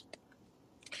teams.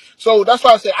 So that's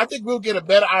why I say I think we'll get a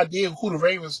better idea of who the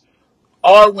Ravens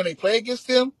are when they play against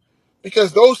them,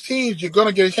 because those teams you're going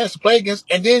to get a chance to play against,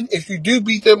 and then if you do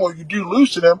beat them or you do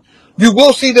lose to them, you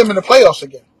will see them in the playoffs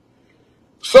again.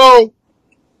 So,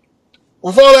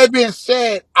 with all that being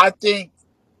said, I think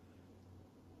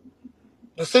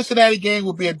the Cincinnati game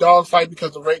will be a dogfight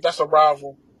because that's a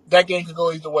rival. That game could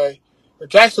go either way. The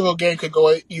Jacksonville game could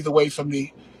go either way for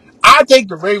me. I think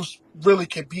the Ravens really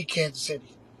can beat Kansas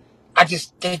City.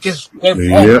 They're vulnerable.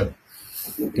 Yeah.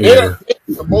 They're Yeah.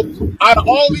 the most out of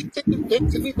all these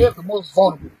teams. To me, they're the most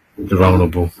vulnerable.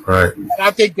 Vulnerable, right? And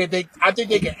I think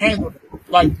they can handle them.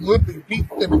 Like literally beat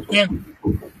them and handle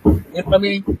them. You know what I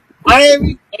mean?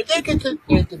 Miami, if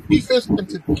the defense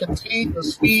can contain the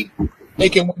speed, they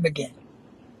can win the game.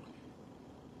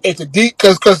 If the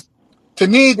because to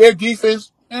me their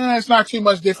defense, it's not too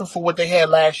much different from what they had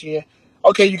last year.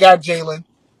 Okay, you got Jalen.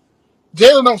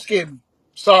 Jalen don't scare me.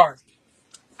 Sorry,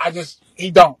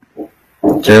 he don't.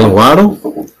 Jalen Waddle?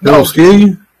 They don't No, scare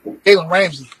you? Jalen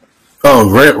Ramsey. Oh,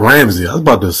 Ramsey. I was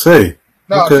about to say.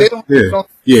 No, Okay. Jalen Yeah. don't.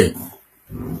 Yeah.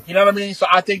 You know what I mean? So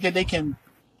I think that they can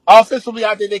offensively.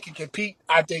 I think they can compete.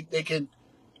 I think they can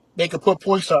put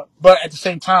points up. But at the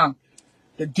same time,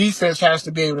 the defense has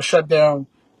to be able to shut down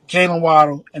Jalen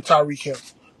Waddle and Tyreek Hill.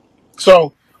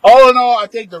 So all in all, I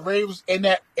think the Ravens in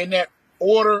that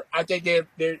order, I think they're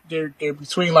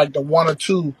between like the one or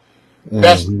two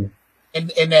best Mm-hmm.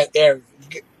 in that area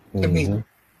to me.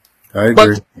 Mm-hmm. I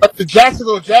agree. But the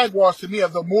Jacksonville Jaguars to me are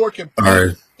the more All complete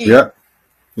right. team. Yep.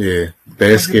 Yeah.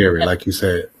 They're scary, like you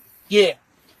said. Yeah.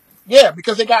 Yeah,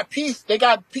 because they got pieces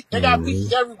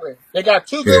Mm-hmm. everywhere. They got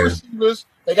two good Yeah. receivers.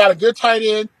 They got a good tight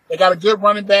end. They got a good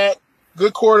running back,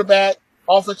 good quarterback.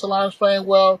 Offensive line is playing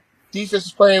well. Defense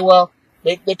is playing well.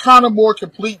 They're kind of more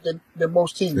complete than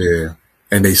most teams. Yeah.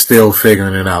 And they still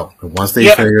figuring it out. And once they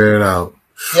Yeah, figure it out,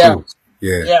 yeah, whew,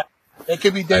 yeah, yeah. They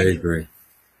could be I dangerous. agree.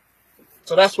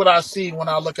 So that's what I see when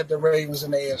I look at the Ravens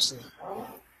in the AFC. All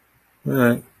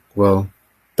right. Well,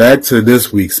 back to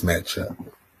this week's matchup.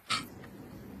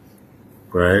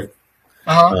 Right?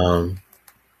 Uh-huh.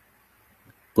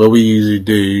 What we usually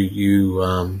do,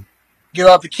 you Give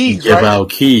out the keys, give right? out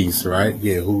keys, right?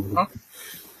 Yeah. Huh?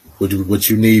 What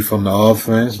you need from the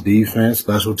offense, defense,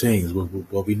 special teams,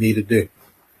 what we need to do.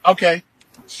 Okay.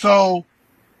 So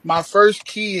my first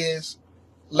key is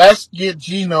let's get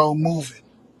Geno moving.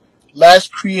 Let's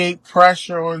create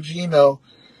pressure on Geno,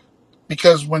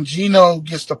 because when Geno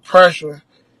gets the pressure,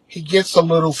 he gets a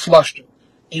little flustered.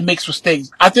 He makes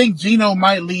mistakes. I think Geno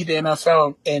might lead the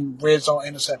NFL in red zone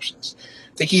interceptions.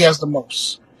 I think he has the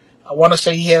most. I want to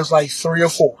say he has like 3 or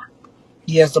 4.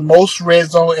 He has the most red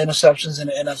zone interceptions in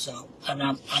the NFL, and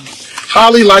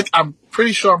I'm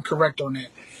pretty sure I'm correct on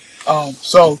that.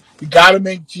 So you got to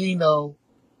make Geno.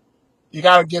 You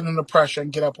got to get him the pressure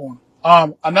and get up on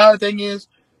him. Another thing is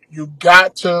you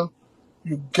got to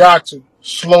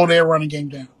slow their running game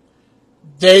down.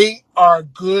 They are a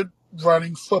good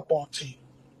running football team.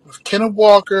 With Kenneth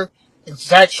Walker and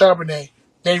Zach Charbonnet,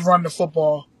 they run the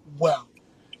football well.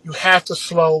 You have to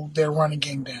slow their running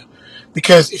game down.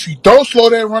 Because if you don't slow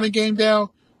their running game down,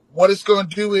 what it's going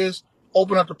to do is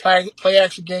open up the play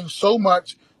action game so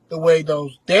much the way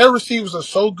their receivers are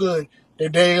so good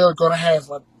that they are going to have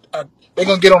they're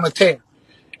going to get on a tear.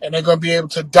 And they're going to be able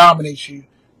to dominate you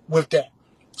with that.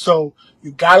 So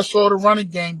you got to slow the running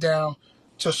game down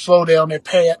to slow down their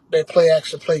play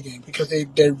action play game, because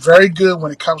they're very good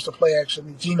when it comes to play action.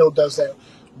 And Geno does that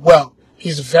well.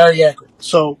 He's very accurate.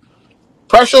 So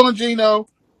pressure on Geno,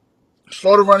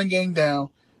 slow the running game down,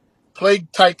 play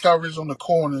tight coverage on the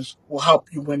corners will help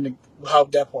you will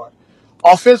help that part.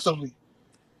 Offensively,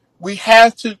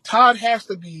 Todd has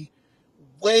to be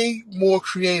way more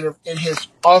creative in his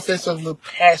offensive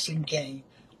passing game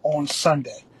on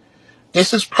Sunday.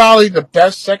 This is probably the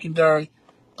best secondary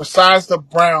besides the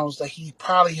Browns that he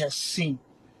probably has seen.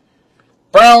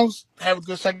 Browns have a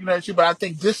good secondary too, but I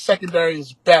think this secondary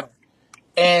is better,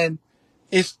 and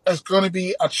it's going to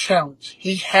be a challenge.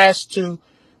 He has to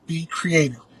be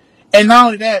creative, and not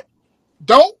only that,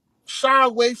 don't shy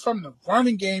away from the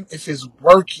running game if it's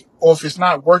working or if it's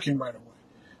not working right away.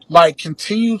 Like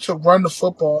continue to run the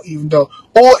football even though,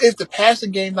 or if the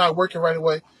passing game not working right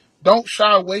away, don't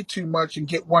shy away too much and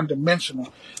get one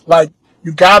dimensional. Like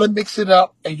you gotta mix it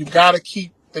up and you gotta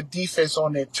keep the defense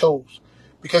on their toes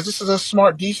because this is a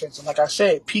smart defense. And like I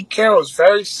said, Pete Carroll is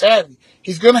very savvy.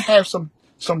 He's gonna have some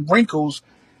wrinkles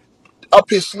up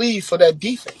his sleeve for that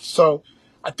defense. So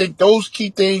I think those key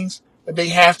things that they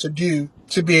have to do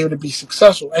to be able to be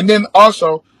successful. And then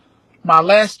also my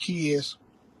last key is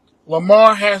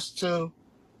Lamar has to,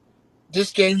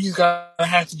 this game, he's going to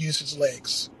have to use his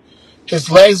legs. His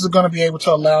legs are going to be able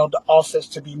to allow the offense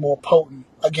to be more potent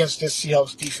against this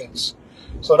Seahawks defense.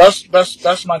 So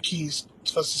that's my keys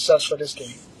for success for this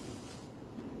game.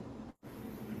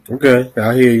 Okay,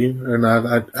 I hear you, and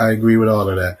I agree with all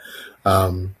of that.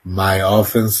 My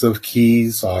offensive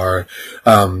keys are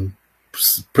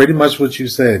pretty much what you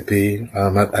said, P.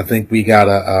 I think we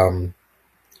gotta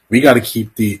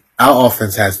keep our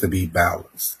offense has to be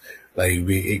balanced. Like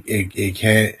it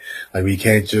can't, like we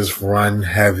can't just run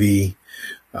heavy.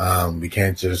 We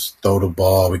can't just throw the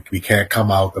ball. We can't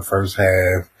come out the first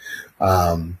half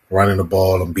running the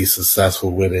ball and be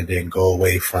successful with it and go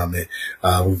away from it.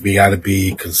 We got to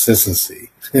be consistent.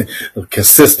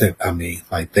 I mean,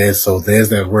 like there's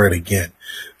that word again.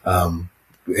 And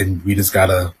we just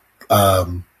got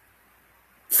to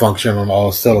function on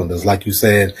all cylinders. Like you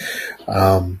said,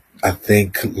 I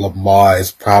think Lamar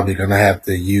is probably going to have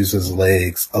to use his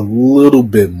legs a little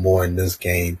bit more in this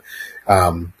game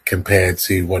compared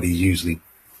to what he usually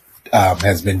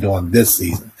has been doing this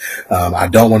season. I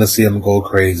don't want to see him go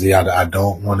crazy. I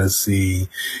don't want to see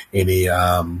any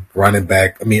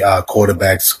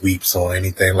quarterback sweeps or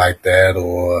anything like that,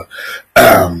 or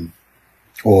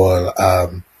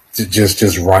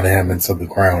just run him into the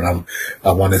ground.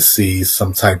 I want to see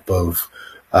some type of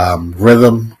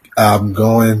rhythm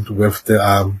going with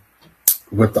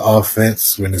the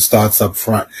offense when it starts up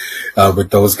front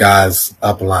with those guys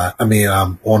up line. I mean,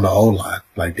 on the O line,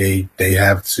 like they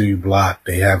have to block,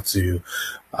 they have to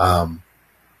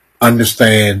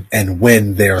understand and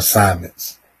win their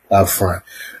assignments up front.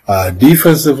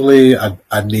 Defensively, I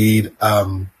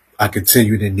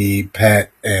continue to need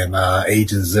Pat and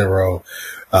Agent Zero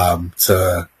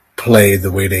to play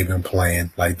the way they've been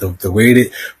playing, like the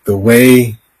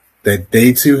way that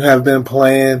they two have been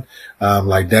playing.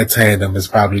 Like that tandem is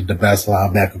probably the best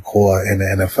linebacker core in the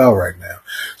NFL right now.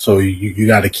 So you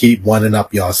got to keep one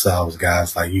up yourselves,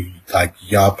 guys. Like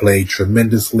y'all played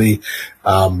tremendously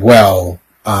well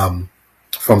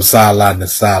from sideline to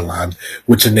sideline,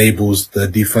 which enables the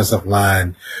defensive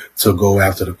line to go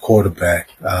after the quarterback.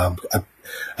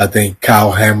 I think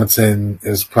Kyle Hamilton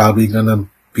is probably gonna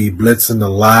be blitzing a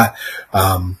lot.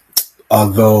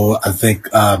 Although I think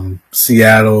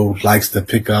Seattle likes to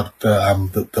pick up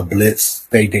the blitz,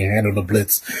 they handle the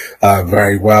blitz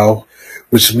very well,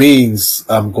 which means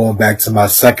I'm going back to my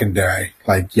secondary.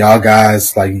 Like y'all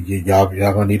guys, like y'all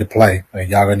gonna need to play. Like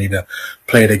y'all gonna need to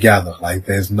play together. Like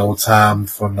there's no time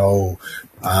for no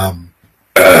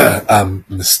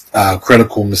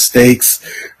critical mistakes.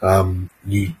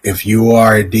 If you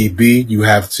are a DB, you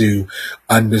have to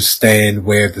understand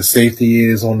where the safety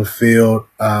is on the field,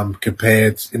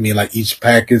 like each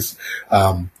package,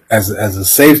 as a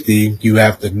safety, you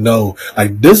have to know,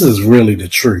 like this is really the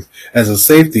truth. As a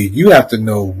safety, you have to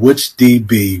know which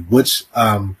DB, which,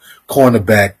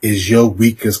 cornerback is your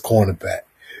weakest cornerback.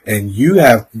 And you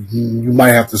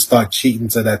might have to start cheating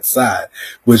to that side,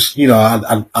 which,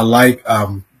 I like,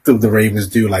 the Ravens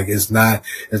do. Like it's not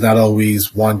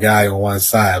always one guy on one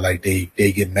side. Like they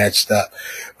get matched up,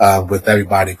 with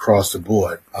everybody across the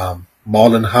board.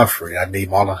 Marlon Humphrey, I need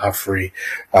Marlon Humphrey,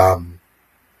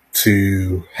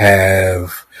 to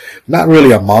have not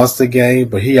really a monster game,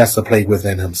 but he has to play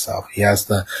within himself. He has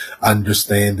to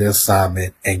understand the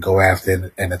assignment and go after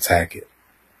it and attack it.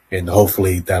 And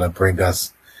hopefully that'll bring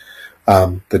us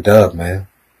the dub, man.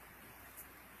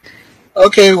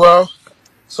 Okay, well,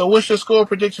 so what's your score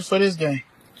prediction for this game?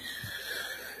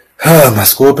 My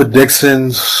score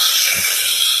predictions,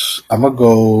 I'm going to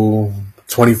go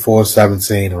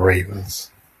 24-17 Ravens.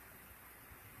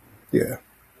 Yeah.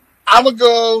 I'm going to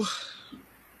go...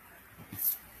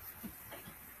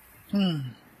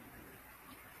 I'm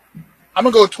going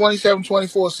to go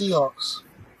 27-24 Seahawks.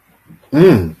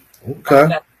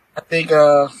 Okay. I think...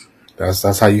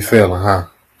 That's how you feeling, huh?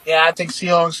 Yeah, I think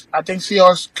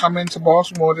Seahawks come into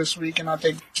Baltimore this week, and I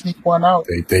think sneak one out.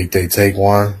 They take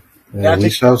one. Yeah, Yeah, I we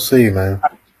think shall see, man.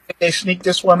 they sneak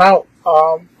this one out.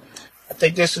 I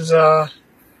think this is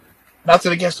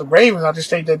nothing against the Ravens. I just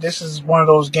think that this is one of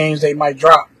those games they might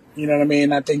drop. You know what I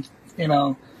mean? I think you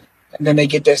know, and then they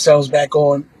get themselves back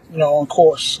on on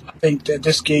course. I think that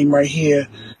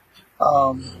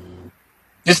um,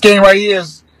 this game right here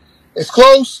is it's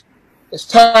close, it's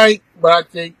tight, but I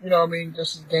think what I mean.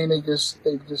 This is a game they just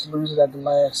lose it at the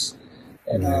last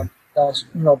and Yeah.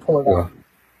 pull it out. Well,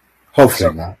 hopefully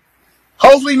So not.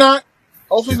 hopefully not.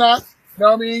 Hopefully not. You know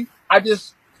what I mean? I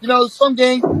just, some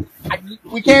games,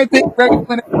 we can't pick regular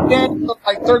win every game. So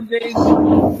like certain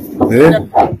games, Yeah.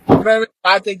 whatever.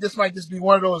 I think this might just be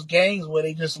one of those games where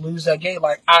they just lose that game.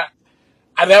 Like,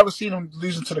 I never seen them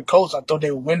losing to the Colts. I thought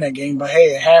they would win that game, but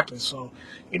hey, it happened. So,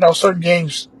 certain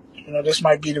games, this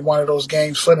might be one of those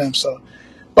games for them. So,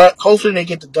 but hopefully they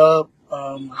get the dub.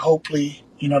 Hopefully,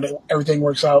 that everything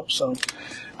works out. So,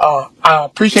 I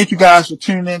appreciate you guys for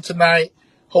tuning in tonight.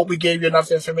 Hope we gave you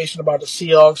enough information about the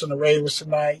Seahawks and the Ravens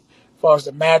tonight as far as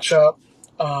the matchup.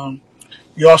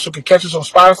 You also can catch us on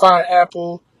Spotify,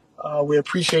 Apple. We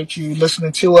appreciate you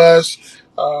listening to us.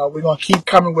 We're going to keep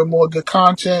coming with more good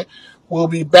content. We'll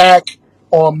be back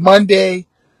on Monday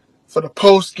for the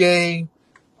post game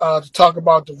to talk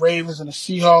about the Ravens and the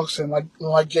Seahawks. And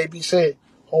like JB said,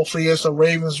 hopefully it's a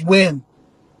Ravens win.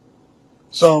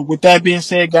 So with that being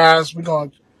said, guys, we're going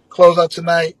to close out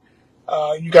tonight.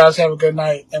 You guys have a good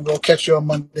night, and we'll catch you on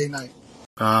Monday night.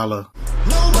 Holla.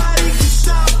 Nobody can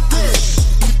stop